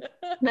before.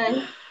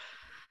 But,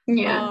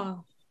 yeah.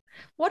 Oh,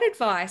 what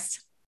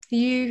advice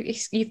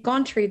you've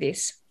gone through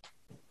this,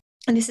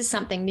 and this is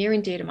something near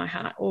and dear to my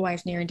heart,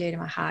 always near and dear to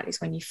my heart,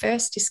 is when you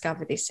first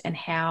discover this and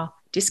how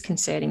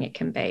disconcerting it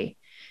can be,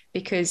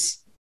 because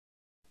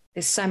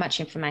there's so much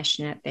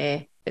information out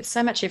there, but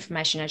so much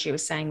information, as you were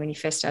saying when you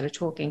first started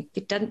talking,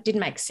 it didn't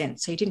make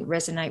sense. So you didn't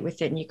resonate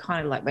with it and you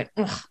kind of like went,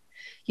 ugh,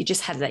 you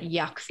just had that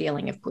yuck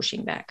feeling of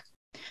pushing back.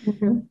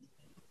 Mm-hmm.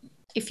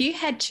 If you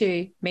had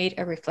to meet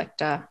a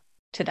reflector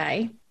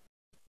today,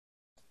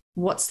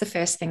 what's the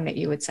first thing that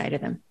you would say to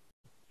them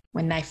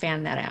when they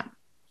found that out?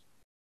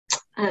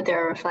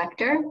 They're a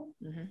reflector.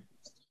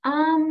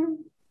 Mm-hmm.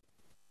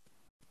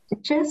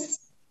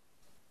 Just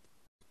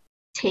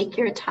take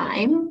your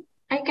time,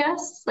 I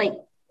guess. Like,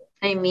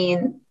 I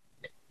mean,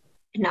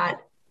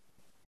 not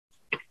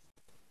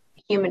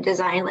human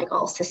design, like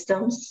all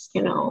systems,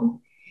 you know,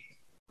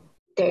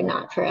 they're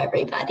not for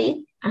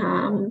everybody.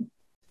 And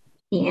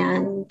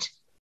human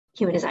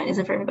design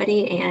isn't for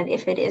everybody. And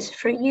if it is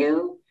for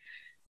you,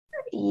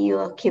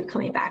 you'll keep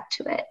coming back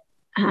to it.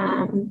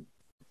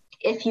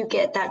 If you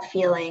get that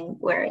feeling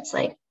where it's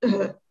like,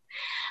 ugh.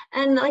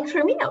 And like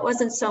for me, it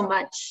wasn't so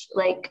much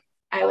like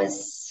I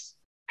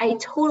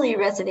totally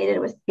resonated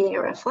with being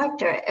a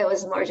reflector. It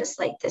was more just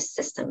like, this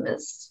system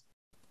is,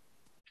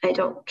 I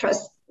don't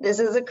trust, this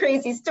is a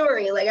crazy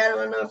story. Like, I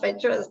don't know if I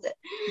trust it.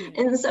 Mm-hmm.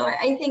 And so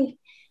I think,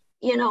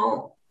 you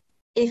know,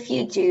 if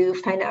you do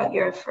find out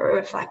you're a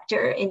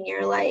reflector and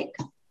you're like,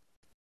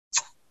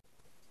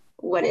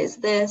 what is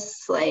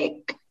this?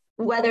 Like,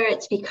 whether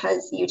it's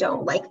because you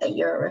don't like that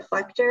you're a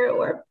reflector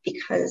or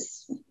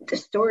because the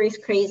story's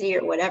crazy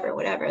or whatever,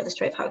 the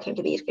story of how it came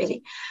to be is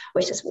crazy,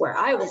 which is where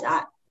I was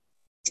at.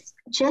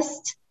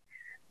 Just,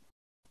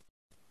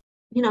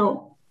 you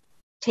know,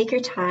 take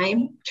your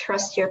time,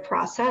 trust your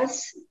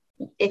process.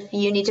 If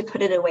you need to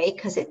put it away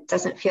because it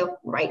doesn't feel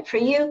right for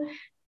you,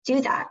 do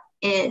that.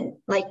 And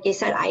like you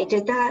said, I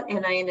did that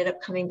and I ended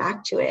up coming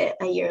back to it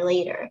a year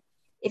later.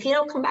 If you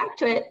don't come back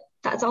to it,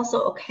 that's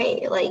also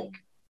okay. Like,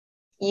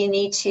 you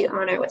need to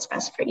honor what's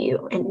best for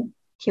you. And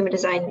human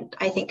design,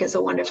 I think, is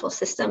a wonderful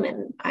system.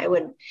 And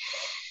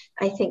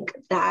I think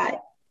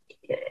that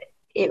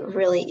it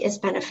really is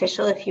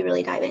beneficial if you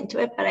really dive into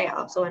it. But I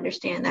also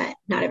understand that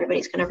not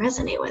everybody's going to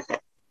resonate with it.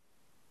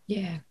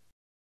 Yeah,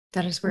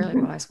 that is really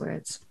wise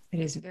words. It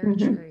is very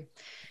true.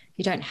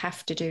 You don't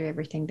have to do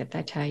everything that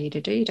they tell you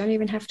to do. You don't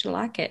even have to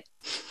like it.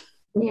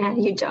 Yeah,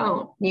 you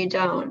don't. You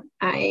don't.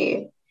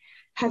 I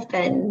have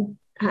been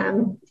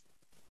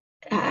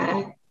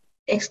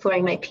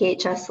exploring my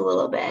PHS a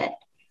little bit,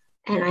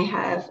 and I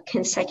have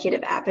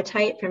consecutive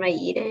appetite for my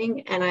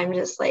eating. And I'm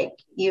just like,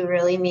 you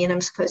really mean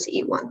I'm supposed to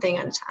eat one thing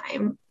at a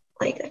time?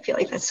 Like, I feel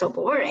like that's so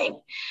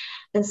boring.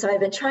 And so I've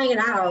been trying it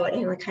out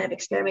and like kind of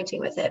experimenting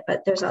with it.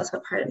 But there's also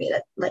a part of me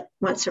that like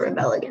wants to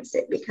rebel against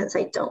it, because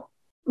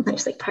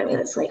there's like part of me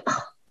that's like,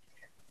 oh,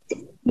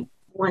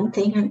 one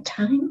thing at a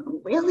time?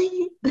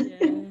 Really?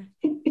 Yeah.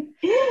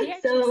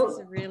 PHS is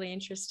a really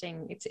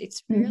interesting.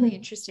 It's really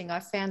interesting. I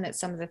found that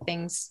some of the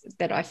things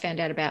that I found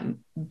out about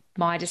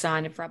my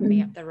design have rubbed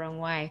me up the wrong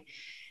way.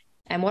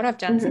 And what I've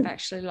done is I've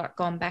actually like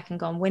gone back and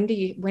gone, when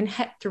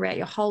throughout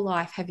your whole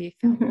life have you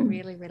felt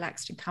really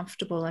relaxed and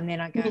comfortable? And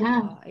then I go,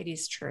 oh, it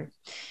is true.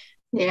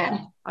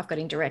 Yeah. I've got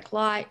indirect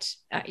light,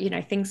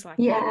 things like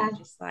that. I'm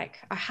just like,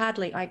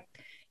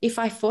 if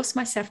I force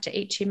myself to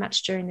eat too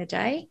much during the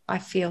day, I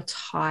feel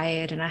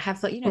tired, and I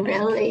have like,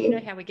 really?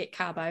 how we get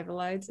carb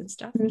overloads and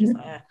stuff. Just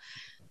like, and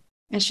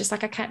it's just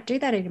like, I can't do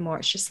that anymore.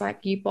 It's just like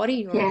your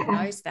body already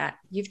knows that.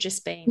 You've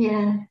just been.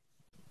 Yeah.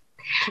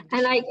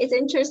 And it's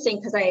interesting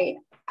because I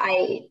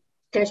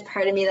there's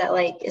part of me that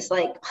like is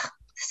like, oh,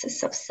 this is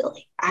so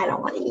silly. I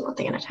don't want to eat one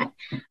thing at a time.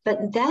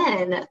 But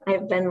then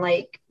I've been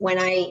like, when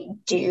I've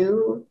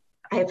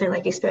been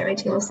like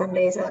experimenting with some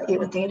days I'll eat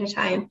one thing at a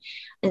time,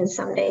 and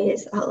some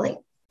days I'll like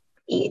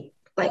eat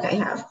like I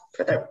have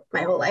for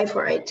my whole life,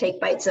 where I take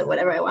bites of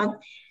whatever I want.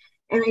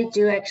 And I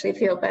do actually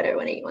feel better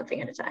when I eat one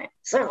thing at a time.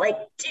 So I'm like,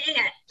 dang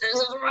it, this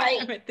is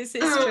right. This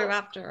is true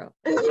after all.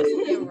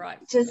 You're right.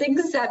 Just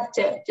accept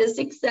it. Just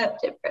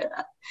accept it,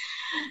 Britta.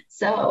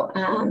 So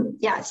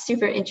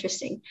super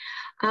interesting.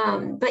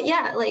 But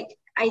yeah, like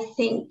I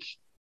think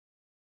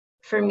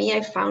for me, I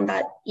found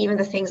that even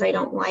the things I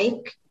don't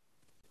like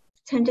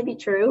tend to be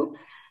true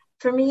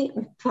for me.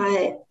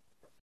 But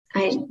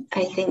I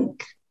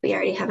think we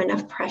already have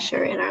enough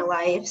pressure in our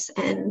lives.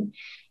 And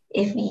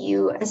if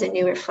you, as a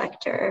new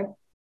reflector,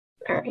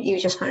 or you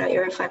just found out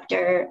you're a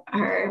reflector,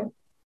 are,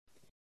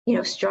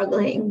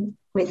 struggling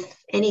with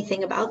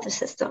anything about the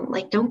system,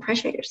 like, don't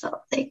pressure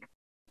yourself. Like,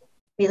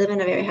 we live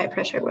in a very high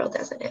pressure world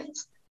as it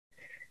is.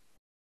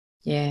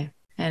 Yeah.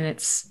 And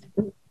it's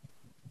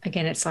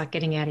like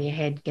getting out of your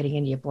head, getting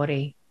into your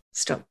body.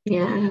 Stop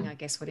doing, I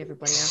guess, what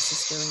everybody else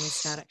is doing, and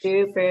start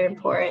actually super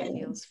important. What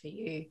feels for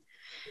you.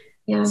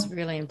 Yeah. It's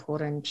really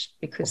important,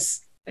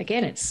 because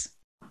again, it's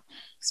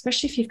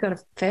especially if you've got a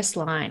first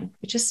line,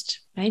 we're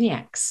just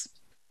maniacs.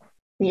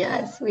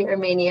 Yes, we are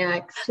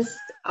maniacs, just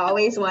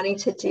always wanting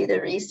to do the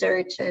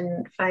research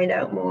and find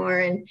out more.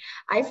 And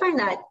I find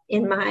that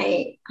in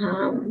my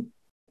in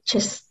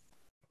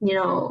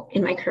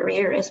my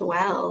career as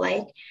well.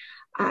 Like,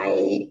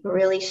 I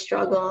really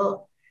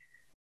struggle.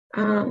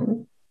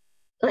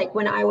 Like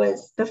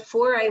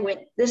before I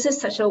went, this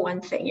is such a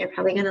one thing, you're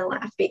probably going to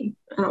laugh. When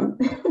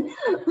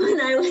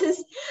I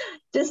was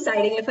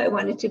deciding if I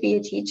wanted to be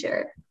a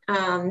teacher,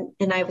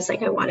 and I was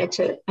like, I wanted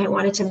to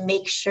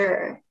make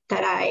sure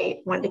that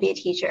I wanted to be a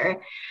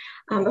teacher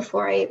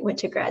before I went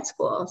to grad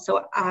school.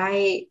 So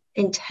I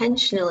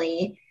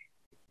intentionally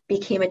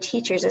became a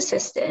teacher's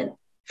assistant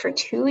for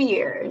 2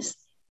 years,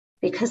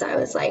 because I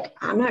was like,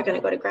 I'm not going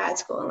to go to grad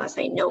school unless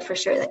I know for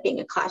sure that being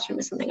in a classroom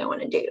is something I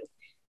want to do.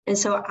 And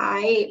so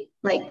I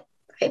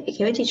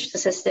became a teacher's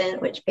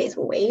assistant, which pays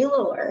way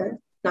lower.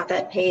 Not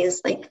that pay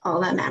is like all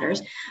that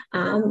matters,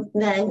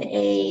 than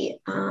a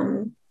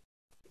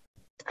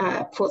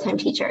full-time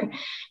teacher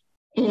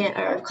or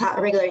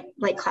a regular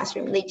like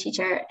classroom lead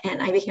teacher.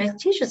 And I became a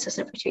teacher's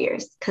assistant for 2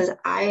 years because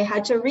I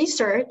had to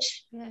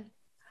research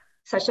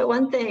such a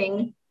one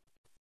thing.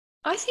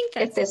 I think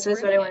that's if this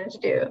was what I wanted to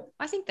do.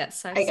 I think that's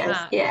so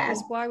smart.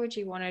 Because why would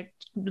you want to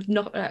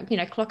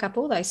not, clock up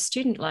all those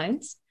student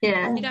loans?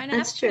 Yeah, you don't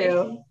that's have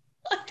true.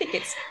 I think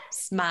it's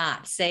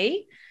smart.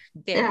 See,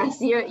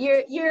 yes,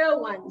 you're a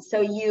one,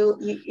 so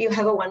you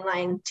have a one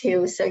line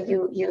too. So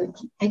you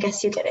I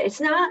guess you get it.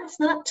 It's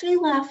not to be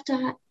laughed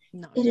at.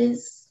 No, it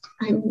is.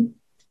 I'm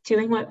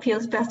doing what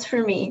feels best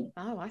for me.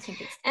 Oh, I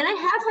think it's. And I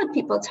have had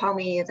people tell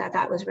me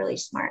that was really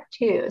smart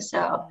too.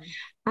 So,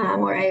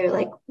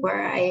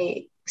 where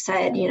I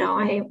said,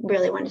 I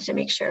really wanted to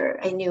make sure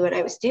I knew what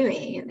I was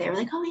doing. And they were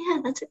like, oh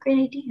yeah, that's a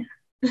great idea.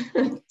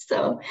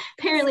 So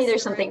apparently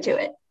there's something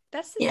to it.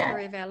 That's the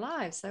story of our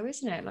lives though,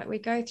 isn't it? Like, we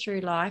go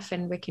through life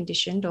and we're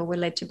conditioned, or we're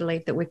led to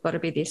believe that we've got to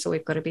be this, or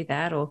we've got to be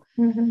that, or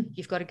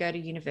you've got to go to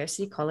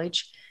university,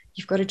 college,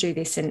 you've got to do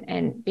this.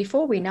 And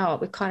before we know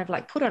it, we're kind of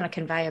like put on a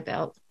conveyor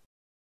belt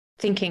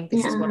thinking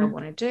this is what I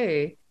want to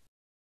do.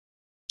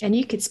 And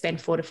you could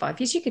spend 4 to 5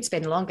 years. You could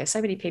spend longer.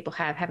 So many people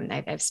have, haven't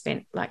they? They've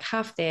spent like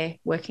half their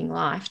working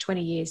life,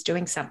 20 years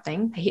doing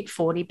something. They hit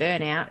 40,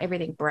 burn out,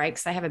 everything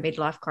breaks. They have a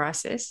midlife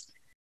crisis.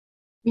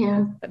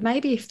 Yeah. But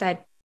maybe if they'd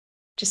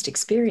just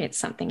experienced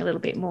something a little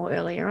bit more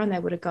earlier on, they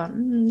would have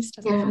gone, this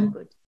doesn't feel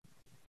good.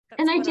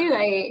 And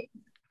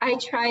I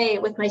try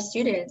with my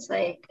students,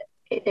 like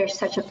there's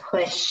such a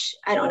push,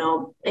 I don't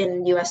know,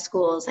 in US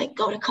schools, like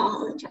go to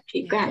college after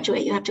you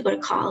graduate, you have to go to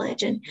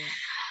college. And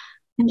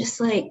I'm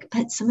just like,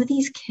 but some of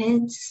these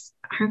kids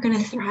aren't going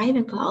to thrive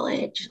in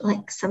college.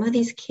 Like some of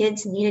these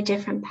kids need a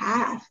different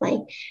path.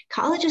 Like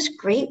college is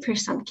great for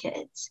some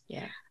kids.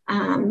 Yeah.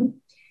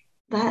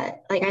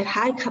 But like I've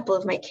had a couple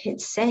of my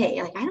kids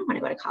say, like, I don't want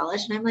to go to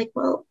college. And I'm like,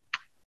 well,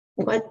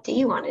 what do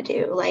you want to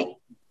do? Like,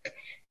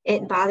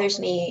 it bothers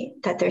me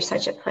that there's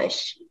such a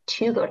push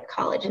to go to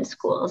college in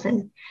schools.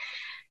 And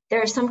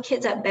there are some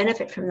kids that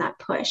benefit from that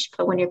push.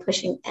 But when you're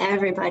pushing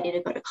everybody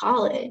to go to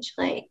college,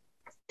 like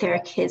there are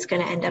kids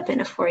going to end up in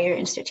a 4-year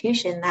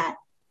institution that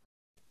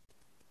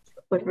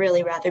would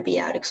really rather be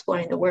out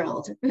exploring the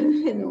world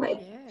and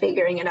like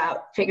figuring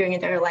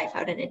their life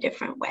out in a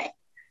different way.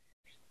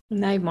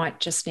 And they might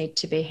just need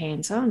to be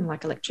hands-on,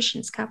 like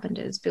electricians,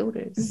 carpenters,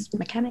 builders,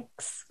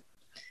 mechanics.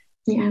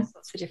 Yeah.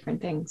 Lots of different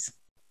things.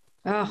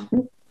 Oh,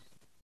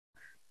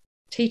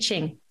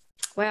 teaching.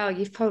 Wow,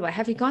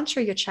 have you gone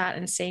through your chart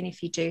and seen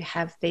if you do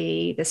have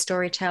the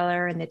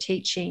storyteller and the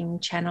teaching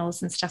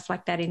channels and stuff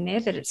like that in there,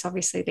 that it's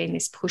obviously been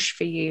this push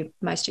for you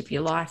most of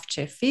your life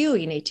to feel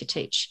you need to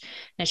teach.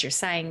 And as you're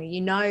saying,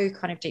 you know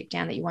kind of deep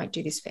down that you won't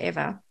do this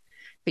forever,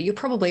 but you'll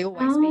probably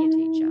always be a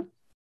teacher.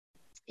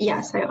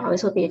 Yes, I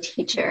always will be a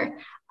teacher.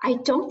 I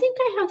don't think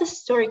I have the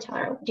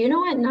storyteller. Do you know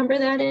what number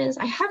that is?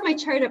 I have my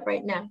chart up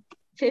right now.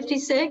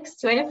 56.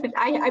 Do I have?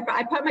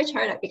 I put my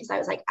chart up because I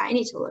was like, I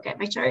need to look at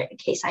my chart in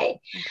case I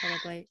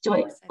probably do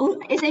it.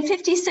 Oh, is it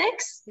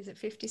 56? Is it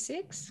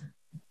 56?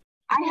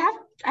 I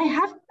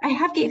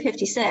have gate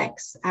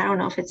 56. I don't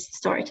know if it's the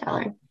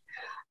storyteller.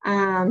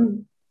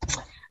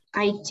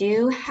 I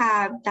do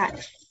have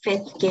that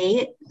 5th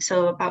gate,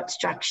 so about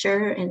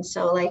structure. And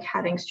so like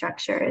having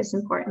structure is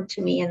important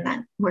to me, and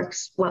that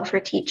works well for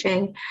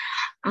teaching.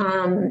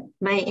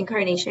 My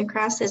incarnation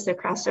cross is the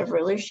cross of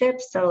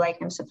rulership. So like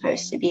I'm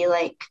supposed to be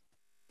like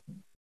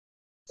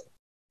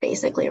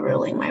basically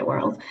ruling my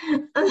world.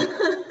 But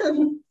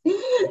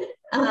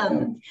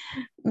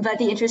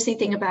the interesting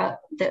thing about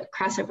the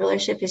cross of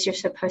rulership is you're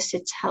supposed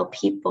to tell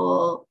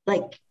people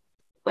like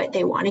what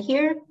they want to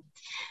hear.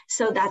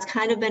 So that's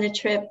kind of been a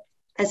trip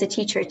as a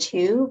teacher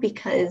too,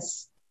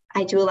 because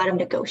I do a lot of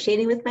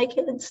negotiating with my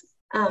kids,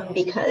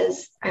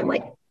 because I'm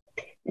like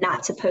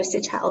not supposed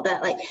to tell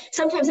that. Like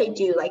sometimes I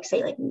do like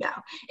say like no,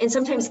 and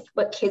sometimes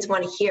what kids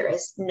want to hear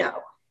is no.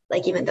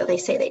 Like even though they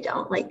say they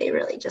don't, like they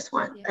really just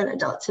want an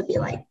adult to be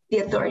like the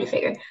authority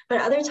figure.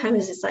 But other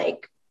times it's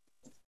like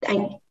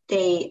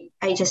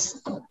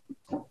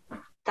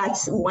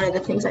that's one of the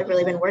things I've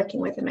really been working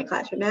with in my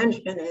classroom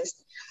management is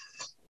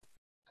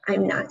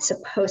I'm not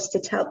supposed to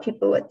tell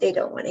people what they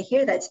don't want to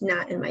hear. That's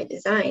not in my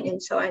design. And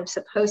so I'm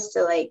supposed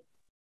to I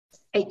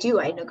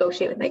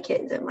negotiate with my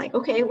kids. I'm like,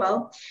 okay,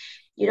 well,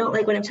 you don't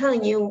like what I'm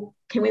telling you.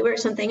 Can we work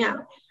something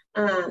out?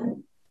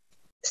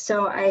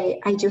 So I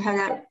do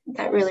have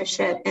that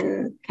rulership,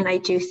 and I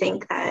do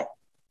think that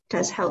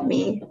does help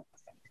me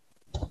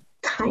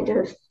kind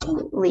of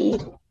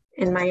lead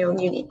in my own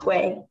unique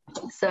way.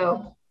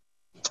 So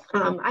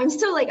I'm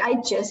still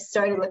I just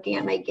started looking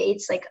at my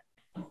gates like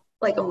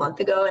a month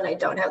ago, and I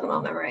don't have them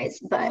all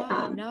memorized,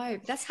 but no,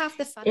 that's half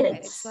the fun of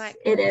it.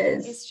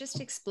 It's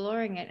just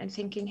exploring it and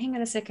thinking, hang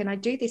on a second, I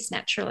do this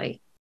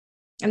naturally.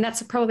 And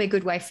that's probably a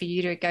good way for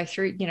you to go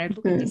through,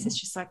 look at this. It's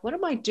just like, what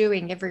am I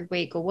doing every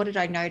week? Or what did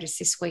I notice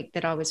this week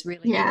that I was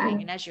really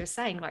doing? And as you're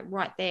saying, like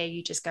right there,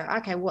 you just go,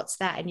 okay, what's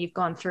that? And you've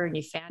gone through and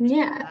you found it.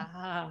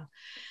 Yeah.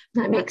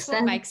 That makes sense.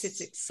 What makes it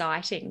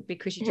exciting,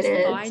 because you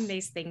just find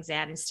these things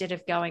out instead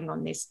of going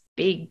on this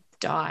big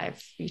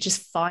dive. You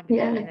just find it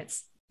out, and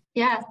it's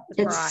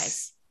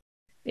surprise.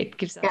 It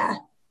gives us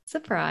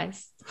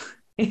surprise.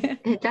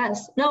 It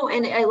does. No,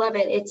 and I love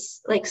it.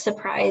 It's like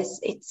surprise.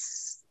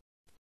 It's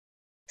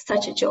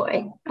such a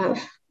joy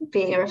of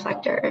being a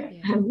reflector.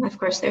 Of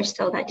course, there's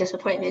still that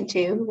disappointment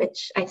too,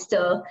 which I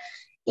still,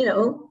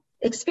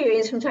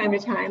 experience from time to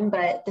time,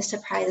 but the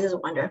surprise is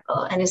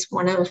wonderful. And it's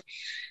one of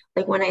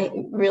when I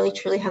really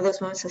truly have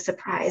those moments of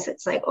surprise,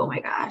 it's like, oh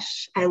my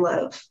gosh, I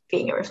love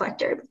being a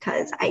reflector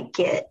because I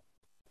get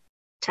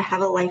to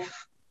have a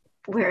life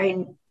where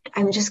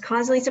I'm just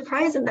constantly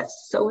surprised, and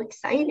that's so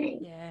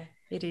exciting. Yeah,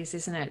 it is,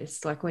 isn't it?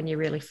 It's like when you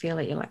really feel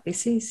it, you're like,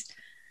 this is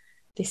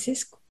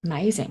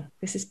amazing.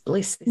 This is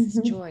bliss. This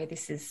is joy.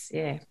 This is,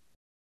 Yeah,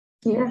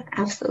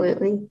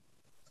 absolutely.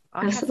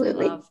 I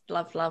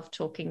have loved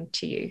talking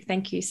to you.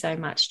 Thank you so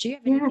much. Do you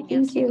have anything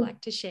else you'd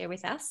like to share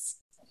with us?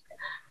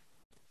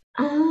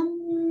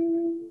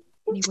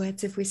 Any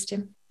words of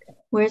wisdom?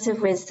 Words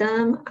of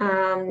wisdom.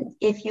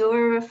 If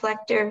you're a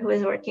reflector who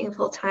is working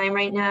full time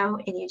right now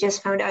and you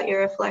just found out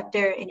you're a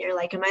reflector and you're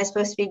like, am I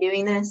supposed to be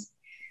doing this?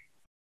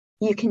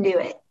 You can do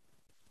it.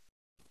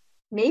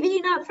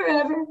 maybe not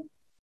forever.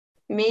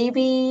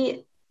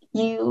 Maybe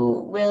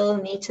you will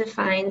need to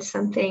find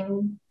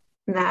something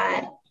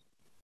that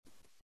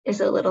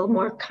is a little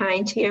more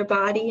kind to your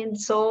body and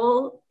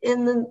soul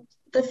in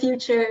the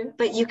future,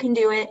 but you can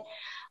do it.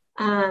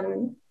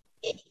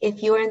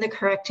 If you're in the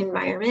correct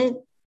environment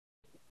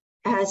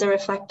as a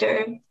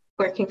reflector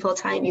working full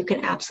time, you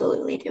can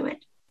absolutely do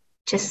it.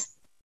 Just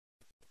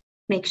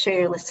make sure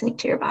you're listening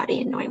to your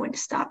body and knowing when to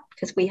stop,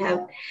 because we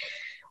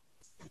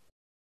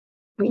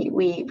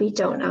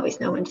don't always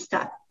know when to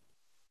stop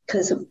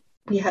because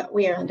we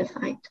are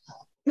undefined.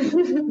 I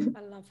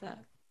love that.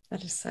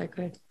 That is so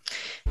good.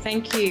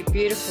 Thank you,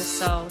 beautiful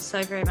soul,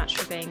 so very much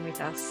for being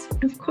with us.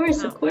 Of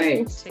course.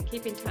 To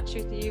keep in touch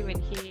with you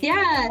and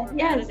hear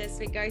about it as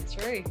we go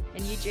through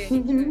and you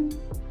journey through.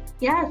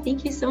 Yeah,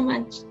 thank you so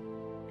much.